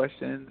any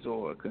questions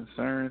or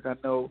concerns, I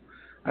know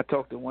I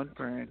talked to one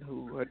parent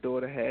who her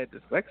daughter had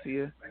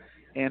dyslexia,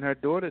 and her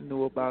daughter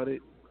knew about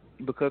it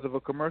because of a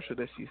commercial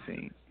that she's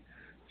seen.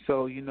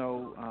 So,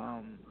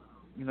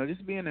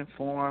 just being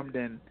informed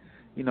and,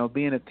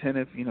 being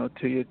attentive,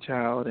 to your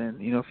child, and,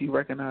 if you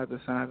recognize the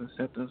signs and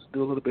symptoms,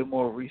 do a little bit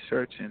more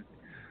research and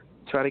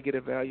try to get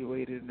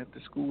evaluated. And if the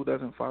school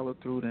doesn't follow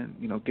through, then,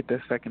 get that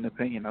second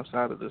opinion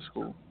outside of the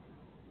school.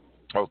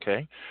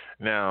 Okay.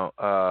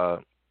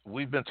 Now,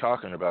 we've been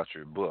talking about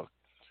your book,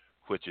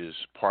 which is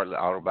partly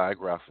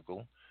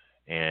autobiographical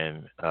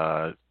and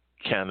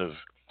kind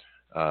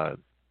of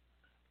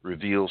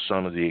reveals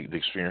some of the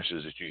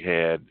experiences that you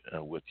had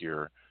with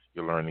your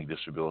learning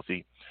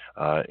disability,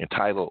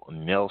 entitled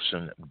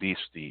Nelson Beats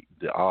the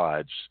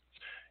Odds,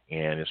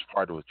 and it's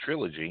part of a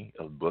trilogy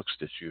of books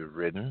that you have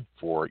written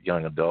for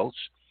young adults,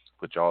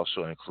 which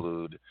also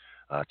include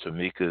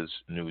Tamika's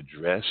New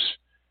Dress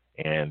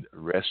and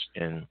Rest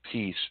in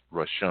Peace,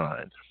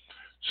 Rashawn.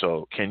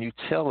 So can you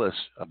tell us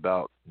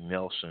about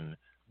Nelson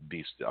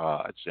Beats the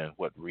Odds and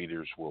what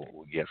readers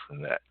will get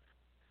from that?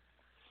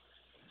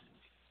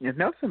 Yeah,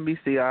 Nelson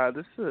Beats the Odds,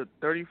 this is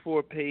a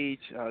 34-page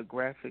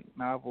graphic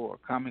novel or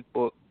comic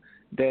book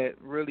that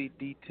really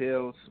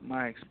details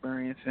my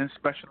experience in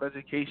special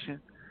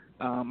education.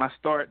 I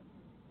start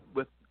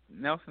with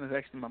Nelson is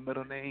actually my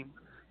middle name,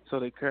 so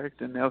the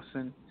character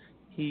Nelson,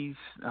 he's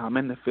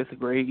in the 5th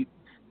grade,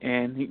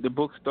 and the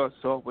book starts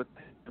off with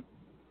him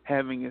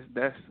having his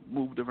desk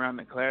moved around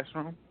the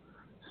classroom.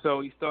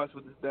 So he starts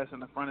with his desk in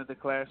the front of the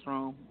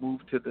classroom,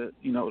 move to the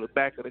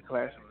back of the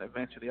classroom, and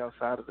eventually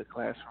outside of the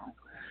classroom.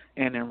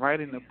 And in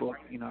writing the book,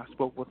 I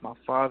spoke with my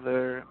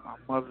father, my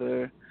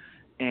mother,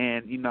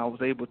 and I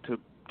was able to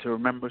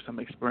remember some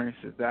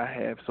experiences that I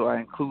have. So I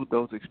include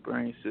those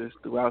experiences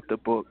throughout the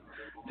book,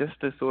 just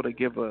to sort of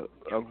give a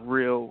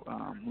real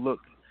look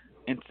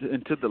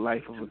into the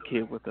life of a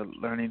kid with a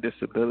learning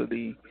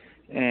disability.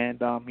 And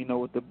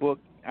with the book,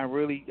 I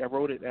wrote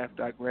it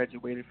after I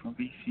graduated from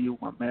VCU,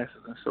 my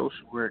master's in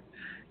social work,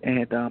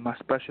 and my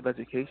special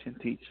education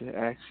teacher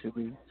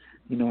actually,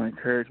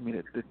 encouraged me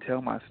to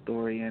tell my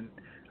story, and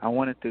I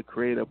wanted to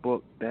create a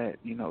book that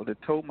that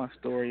told my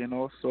story and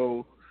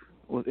also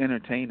was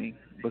entertaining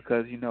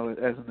because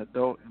as an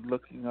adult and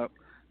looking up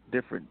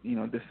different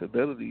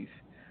disabilities,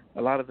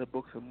 a lot of the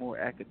books are more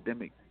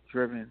academic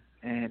driven,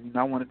 and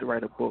I wanted to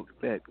write a book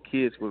that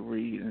kids would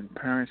read and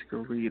parents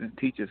could read and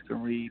teachers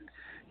could read,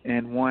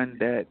 and one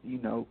that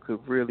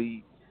could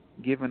really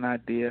give an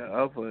idea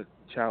of a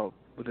child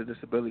with a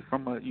disability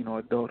from a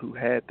adult who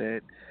had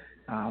that.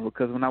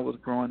 Because when I was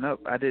growing up,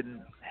 I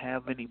didn't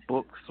have any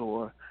books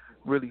or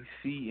really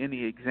see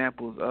any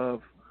examples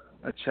of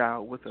a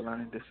child with a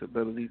learning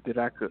disability that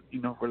I could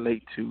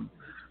relate to.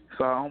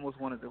 So I almost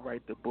wanted to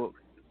write the book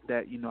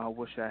that I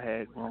wish I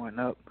had growing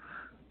up.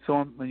 So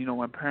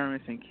when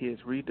parents and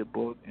kids read the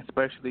book,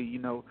 especially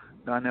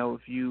Donnell,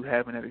 if you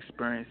having that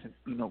experience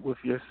with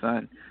your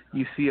son,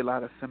 you see a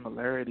lot of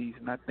similarities,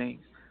 and I think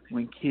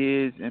when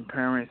kids and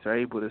parents are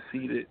able to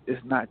see that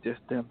it's not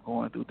just them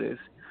going through this,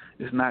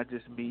 it's not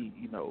just me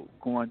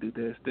going through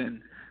this,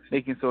 then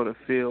they can sort of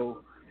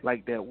feel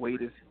like that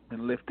weight has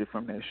been lifted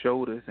from their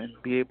shoulders and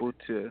be able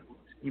to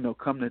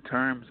come to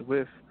terms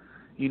with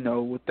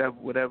with that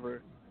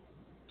whatever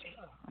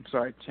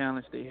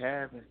challenge they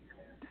have, and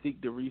seek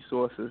the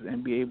resources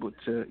and be able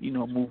to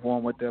move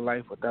on with their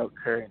life without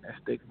carrying that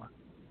stigma.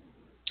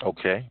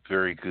 Okay,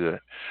 very good.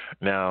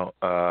 Now,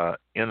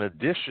 in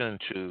addition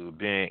to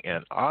being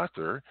an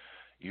author,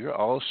 you're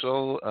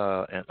also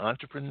an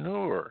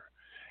entrepreneur,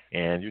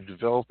 and you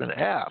developed an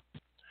app.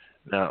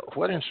 Now,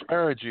 what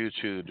inspired you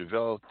to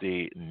develop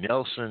the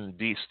Nelson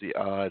Beats the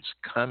Odds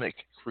comic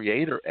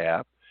creator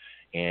app,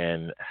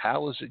 and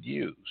how was it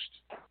used?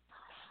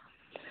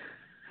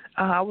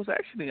 I was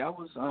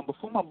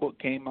before my book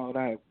came out,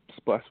 I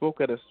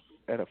spoke at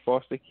a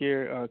foster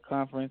care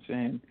conference,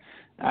 and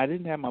I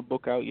didn't have my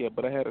book out yet,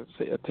 but I had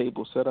a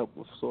table set up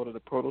with sort of the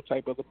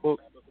prototype of the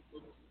book,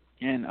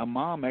 and a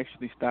mom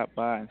actually stopped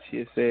by and she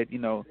had said,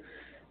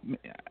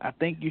 I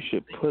think you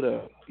should put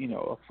a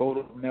photo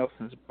of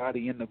Nelson's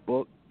body in the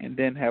book, and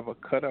then have a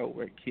cutout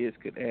where kids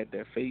could add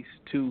their face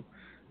to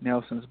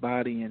Nelson's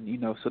body, and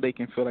so they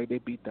can feel like they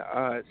beat the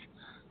odds.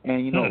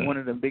 And one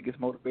of the biggest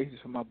motivations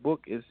for my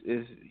book is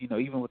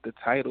even with the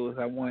title, is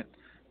I want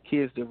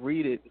kids to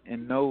read it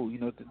and know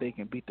that they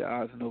can beat the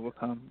odds and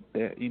overcome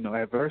their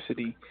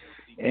adversity.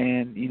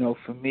 And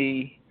for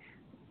me,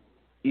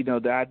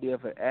 the idea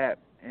of an app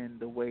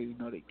and the way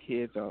that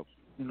kids are,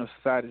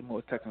 society is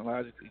more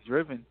technologically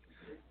driven,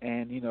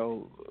 and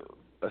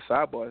a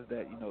sidebar is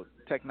that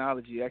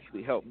technology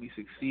actually helped me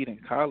succeed in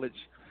college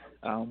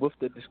with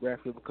the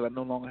dysgraphia, because I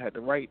no longer had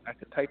to write; I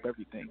could type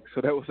everything.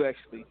 So that was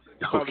actually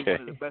probably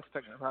one of the best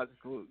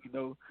technological,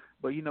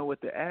 But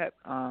with the app,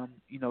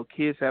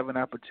 kids have an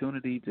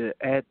opportunity to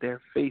add their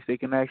face. They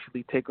can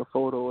actually take a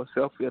photo or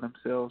selfie of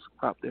themselves,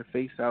 crop their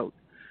face out,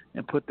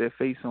 and put their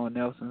face on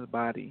Nelson's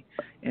body,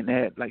 and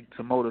add like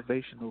some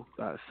motivational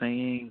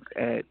sayings,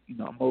 add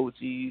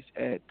emojis,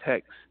 add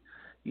text,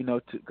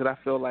 because I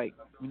feel like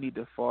we need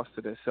to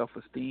foster the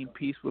self-esteem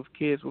piece with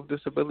kids with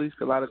disabilities.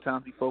 'Cause a lot of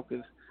times we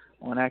focus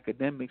on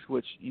academics,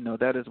 which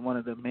that is one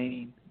of the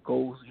main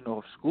goals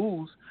of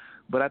schools,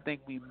 but I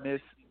think we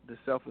miss the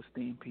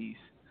self-esteem piece,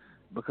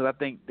 because I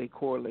think they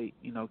correlate.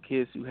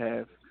 Kids who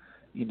have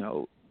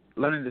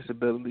learning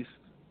disabilities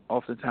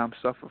oftentimes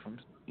suffer from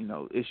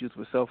issues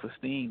with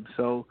self-esteem.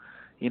 So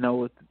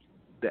with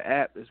the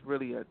app, is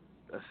really a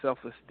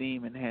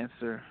self-esteem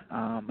enhancer,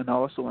 and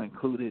also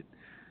included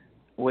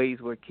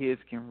ways where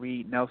kids can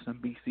read Nelson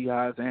B.C.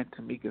 Odds and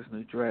Tamika's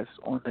New Dress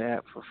on the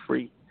app for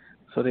free.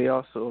 So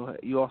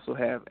you also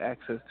have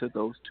access to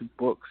those two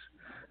books,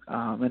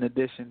 in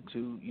addition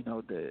to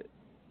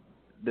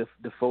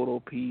the photo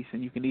piece,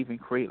 and you can even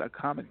create a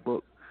comic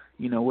book,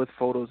 with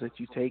photos that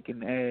you take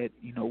and add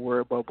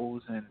word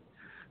bubbles, and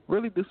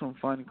really do some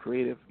fun,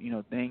 creative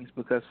things.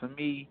 Because for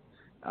me,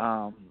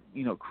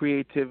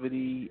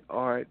 creativity,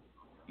 art,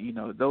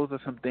 those are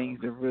some things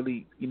that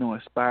really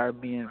inspire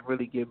me and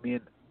really give me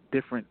a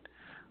different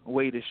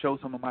way to show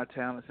some of my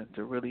talents and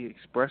to really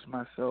express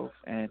myself.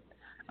 And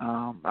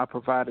I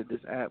provided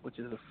this app, which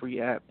is a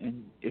free app,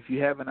 and if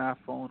you have an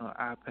iPhone or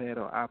iPad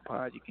or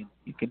iPod,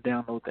 you can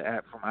download the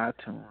app from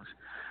iTunes.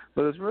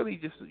 But it's really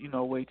just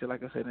a way to,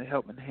 like I said, to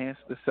help enhance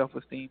the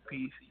self-esteem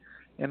piece,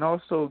 and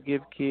also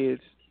give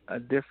kids a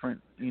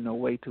different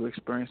way to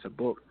experience a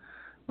book.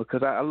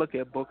 Because I look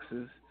at books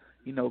as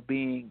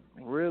being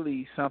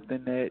really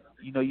something that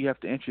you have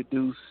to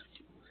introduce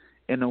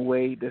in a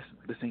way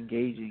that's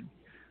engaging.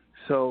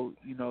 So,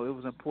 it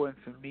was important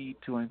for me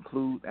to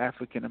include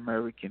African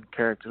American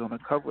characters on the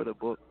cover of the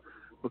book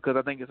because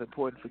I think it's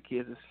important for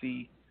kids to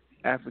see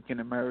African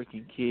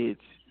American kids,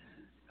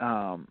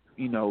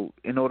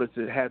 in order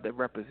to have that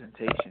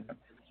representation.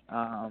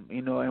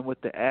 And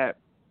with the app,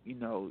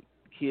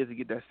 kids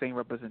get that same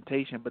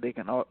representation, but they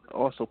can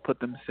also put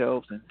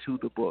themselves into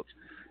the book.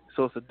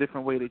 So it's a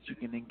different way that you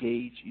can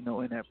engage,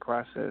 in that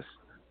process.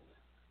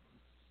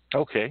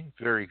 Okay,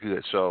 very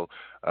good. So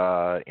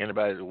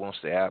anybody that wants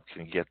the app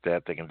can get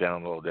that. They can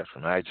download that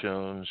from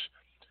iTunes,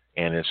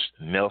 and it's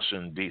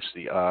Nelson Beats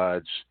the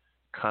Odds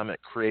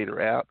Comic Creator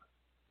app.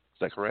 Is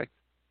that correct?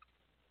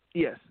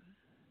 Yes.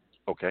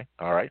 Okay,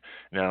 all right.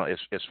 Now,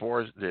 as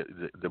far as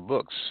the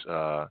books,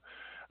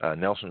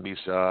 Nelson Beats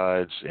the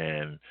Odds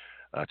and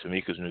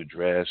Tamika's New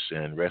Dress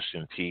and Rest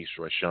in Peace,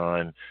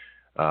 Rashawn,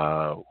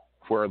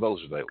 where are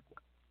those available?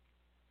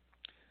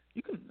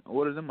 You can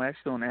order them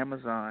actually on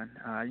Amazon.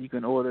 You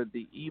can order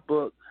the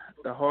ebook,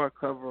 the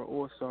hardcover,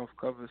 or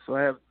softcover. So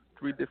I have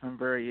 3 different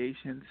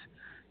variations,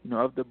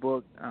 of the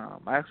book.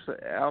 I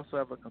also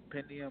have a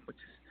compendium,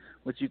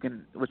 which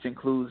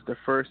includes the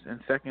first and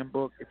second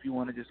book. If you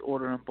want to just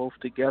order them both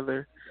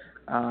together,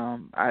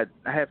 I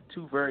have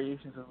 2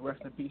 variations of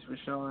Rest in Peace,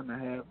 Rashawn. I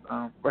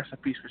have Rest in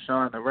Peace,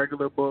 Rashawn, the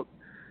regular book,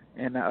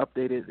 and I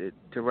updated it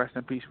to Rest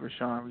in Peace,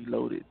 Rashawn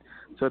Reloaded.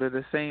 So they're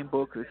the same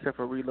book, except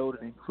for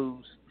Reloaded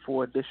includes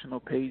 4 additional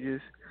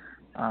pages.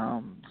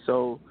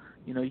 So,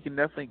 you can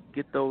definitely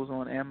get those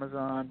on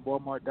Amazon,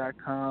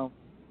 Walmart.com,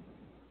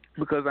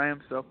 because I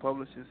am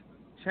self-published. It's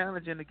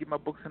challenging to get my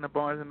books in the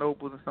Barnes &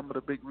 Nobles and some of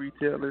the big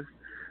retailers.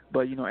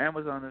 But,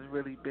 Amazon has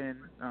really been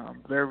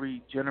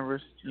very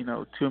generous,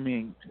 to me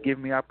and give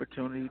me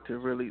opportunity to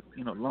really,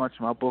 launch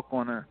my book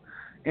on a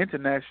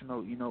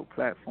international,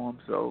 platform.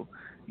 So,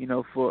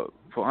 for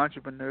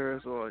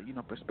entrepreneurs or,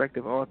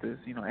 prospective authors,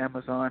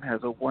 Amazon has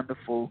a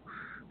wonderful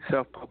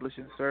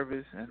self-publishing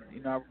service. And,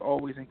 I've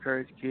always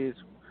encouraged kids,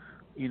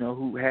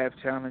 who have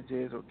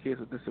challenges or kids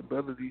with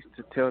disabilities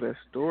to tell their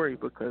story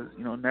because,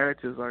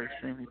 narratives are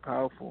extremely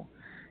powerful.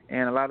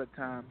 And a lot of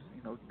times,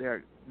 there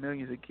are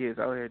millions of kids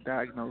out here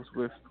diagnosed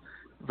with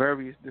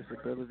various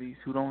disabilities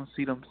who don't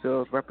see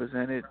themselves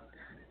represented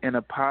in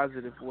a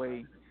positive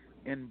way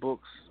in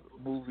books,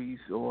 movies,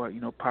 or,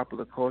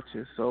 popular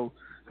culture. So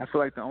I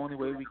feel like the only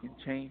way we can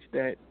change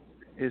that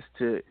is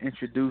to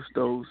introduce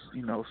those,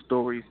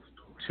 stories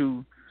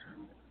to,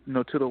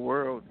 to the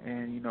world.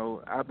 And,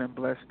 I've been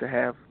blessed to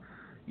have,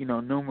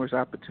 numerous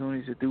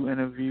opportunities to do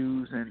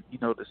interviews and,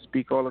 to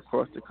speak all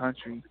across the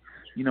country,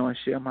 and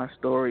share my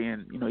story.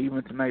 And,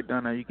 even tonight,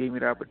 Donna, you gave me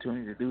the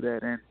opportunity to do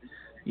that. And,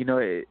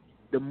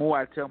 the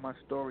more I tell my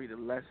story, the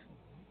less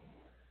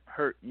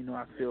hurt,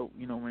 I feel,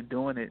 when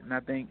doing it. And I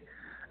think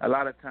a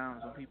lot of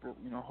times when people,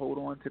 hold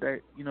on to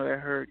that, that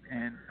hurt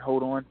and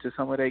hold on to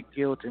some of that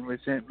guilt and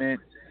resentment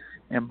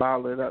and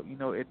bottle it up,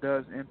 it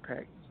does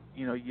impact,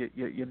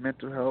 your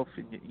mental health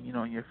and,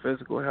 and your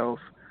physical health.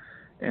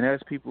 And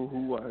as people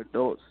who are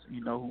adults,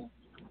 who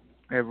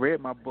have read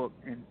my book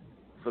and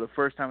for the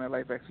first time in their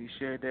life actually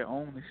shared their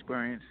own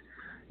experience,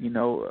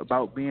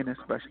 about being in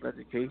special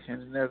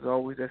education, and there's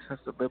always that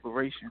sense of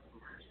liberation,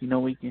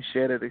 we can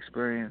share that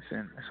experience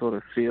and sort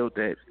of feel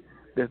that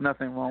there's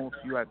nothing wrong with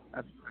you.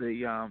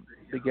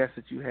 The guest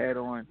that you had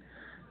on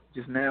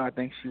just now, I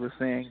think she was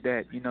saying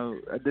that,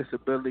 a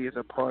disability is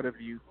a part of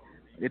you.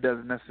 It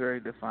doesn't necessarily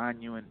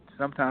define you, and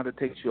sometimes it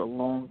takes you a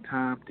long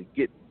time to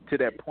get to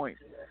that point,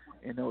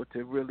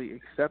 to really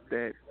accept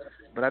that.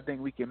 But I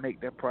think we can make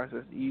that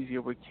process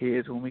easier with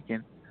kids when we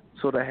can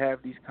sort of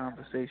have these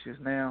conversations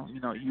now,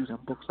 using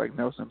books like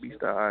Nelson Beats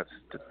the Odds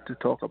to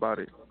talk about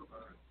it.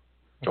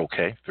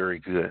 Okay, very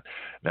good.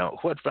 Now,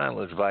 what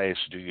final advice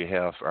do you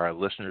have for our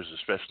listeners,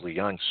 especially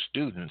young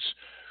students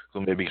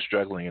who may be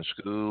struggling in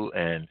school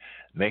and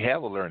may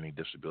have a learning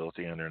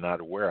disability and they're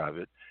not aware of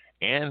it,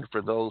 and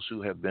for those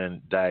who have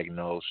been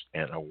diagnosed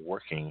and are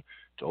working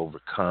to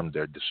overcome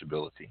their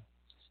disability?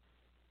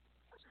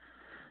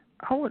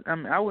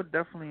 I would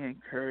definitely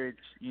encourage,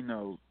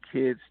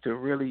 kids to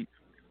really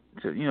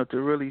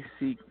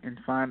seek and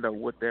find out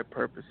what their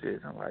purpose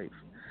is in life.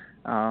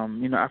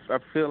 I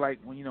feel like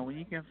when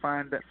you can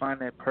find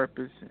that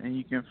purpose and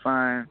you can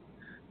find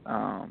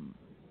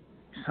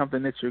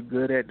something that you're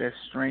good at, that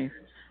strength,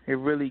 it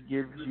really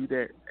gives you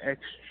that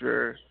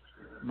extra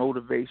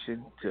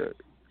motivation to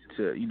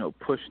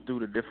push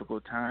through the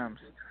difficult times.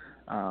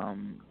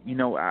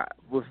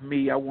 With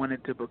me, I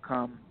wanted to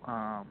become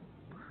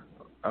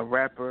a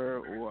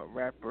rapper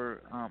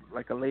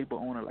like a label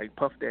owner like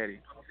Puff Daddy,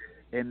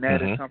 and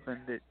that is something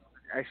that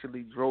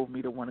actually drove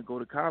me to want to go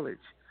to college.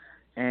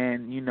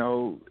 And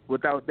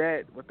without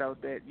that,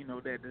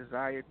 that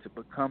desire to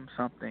become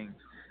something,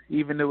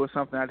 even though it was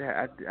something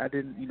I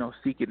didn't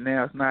seek it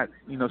now. It's not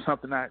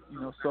something I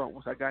sought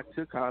once I got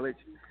to college,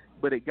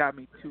 but it got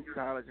me to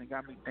college and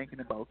got me thinking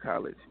about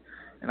college.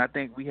 And I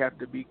think we have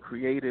to be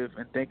creative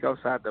and think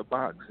outside the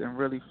box and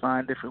really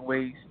find different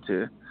ways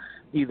to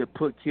either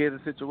put kids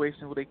in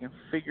situations where they can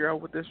figure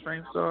out what their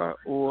strengths are,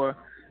 or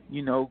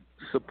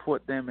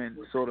support them and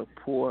sort of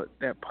pour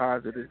that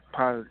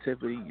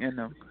positivity in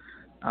them.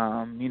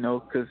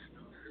 Because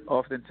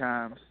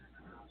oftentimes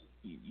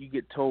you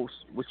get told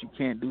what you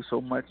can't do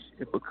so much,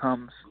 it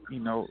becomes,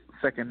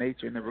 second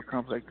nature, and it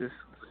becomes like this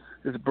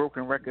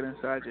broken record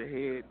inside your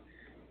head.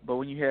 But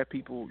when you have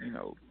people,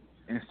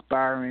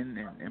 inspiring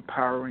and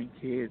empowering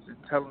kids and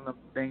telling them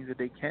things that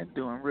they can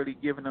do and really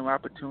giving them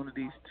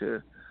opportunities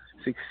to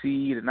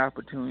succeed and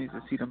opportunities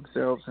to see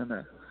themselves in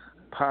a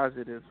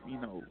positive,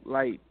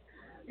 light,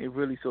 it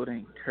really sort of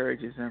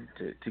encourages them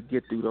to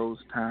get through those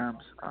times.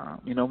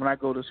 When I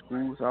go to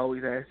schools, I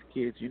always ask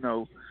kids,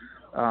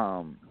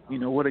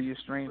 what are your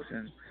strengths?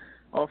 And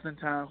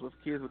oftentimes with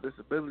kids with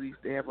disabilities,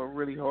 they have a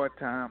really hard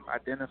time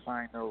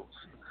identifying those.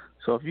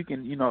 So if you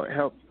can,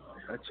 help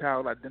a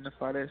child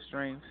identify their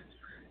strengths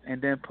and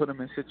then put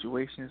them in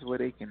situations where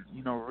they can,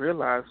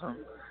 realize them,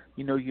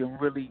 you can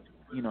really,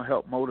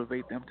 help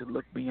motivate them to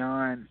look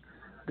beyond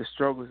the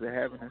struggles they're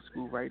having in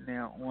school right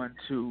now on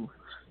to,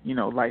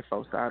 life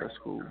outside of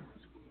school.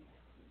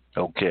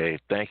 Okay.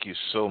 Thank you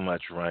so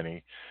much,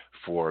 Ronnie,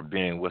 for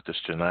being with us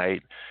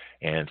tonight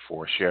and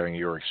for sharing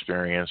your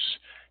experience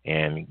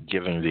and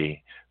giving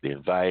the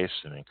advice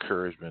and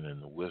encouragement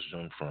and the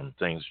wisdom from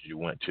things you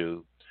went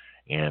to.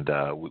 And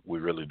we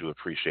really do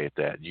appreciate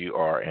that. You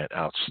are an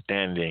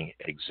outstanding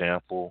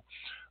example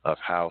of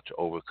how to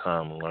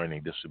overcome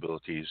learning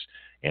disabilities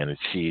and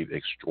achieve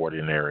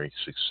extraordinary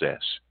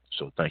success.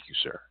 So thank you,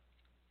 sir.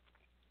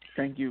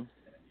 Thank you.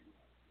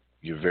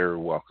 You're very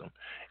welcome.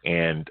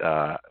 And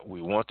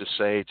we want to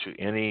say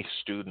to any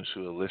students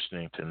who are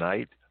listening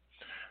tonight,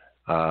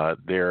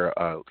 there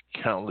are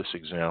countless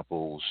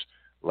examples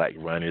like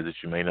Ronnie that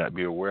you may not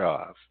be aware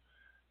of.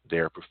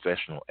 There are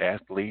professional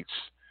athletes.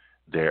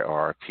 There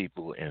are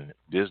people in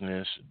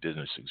business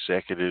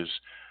executives,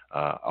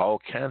 all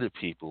kinds of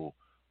people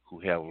who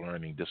have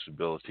learning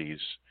disabilities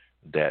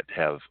that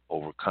have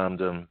overcome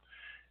them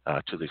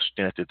to the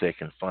extent that they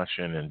can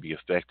function and be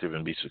effective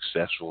and be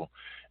successful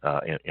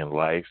in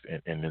life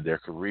and in their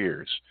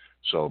careers.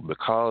 So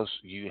because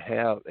you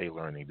have a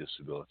learning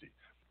disability,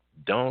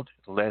 don't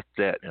let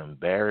that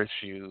embarrass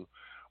you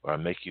or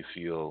make you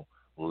feel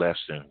less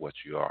than what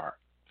you are.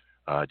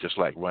 Just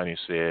like Ronnie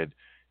said,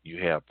 you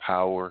have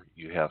power,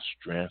 you have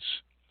strengths,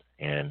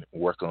 and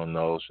work on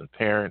those. And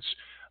parents,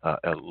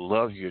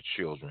 love your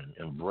children,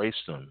 embrace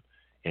them,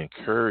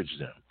 encourage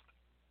them.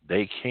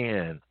 They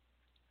can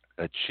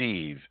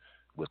achieve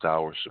with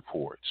our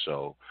support.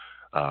 So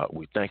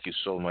we thank you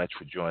so much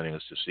for joining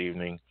us this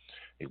evening.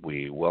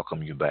 We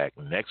welcome you back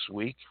next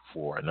week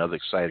for another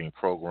exciting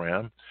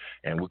program,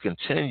 and we'll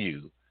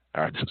continue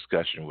our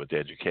discussion with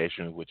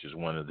education, which is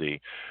one of the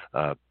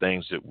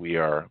things that we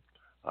are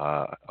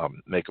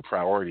make a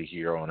priority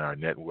here on our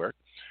network.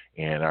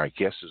 And our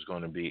guest is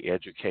going to be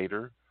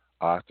educator,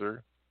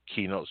 author,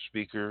 keynote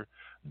speaker,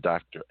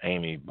 Dr.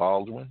 Amy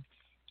Baldwin.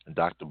 And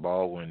Dr.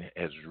 Baldwin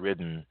has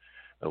written,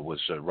 was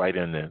right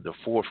in the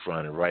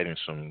forefront of writing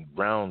some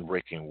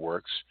groundbreaking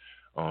works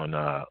on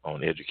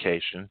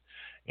education.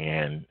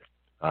 And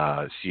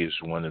she is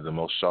one of the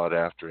most sought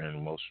after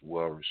and most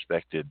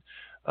well-respected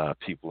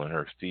people in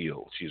her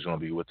field. She's going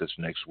to be with us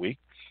next week.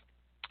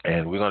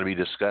 And we're going to be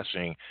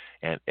discussing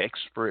an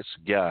expert's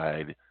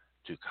guide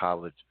to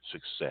college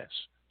success.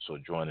 So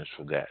join us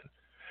for that.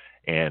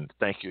 And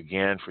thank you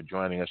again for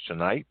joining us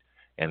tonight.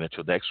 And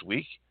until next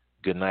week,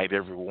 good night,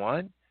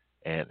 everyone,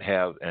 and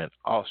have an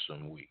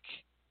awesome week.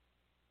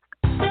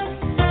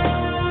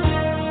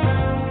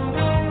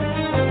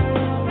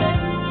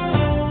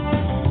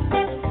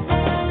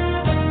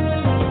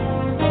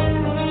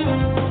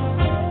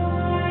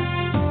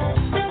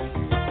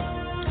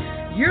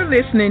 You're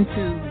listening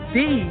to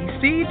the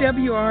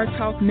CWR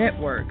Talk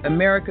Network,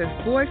 America's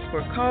voice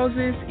for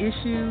causes,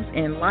 issues,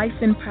 and life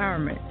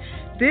empowerment.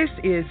 This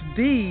is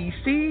the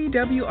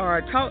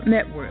CWR Talk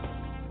Network.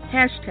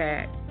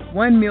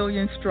 #1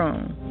 million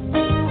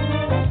strong.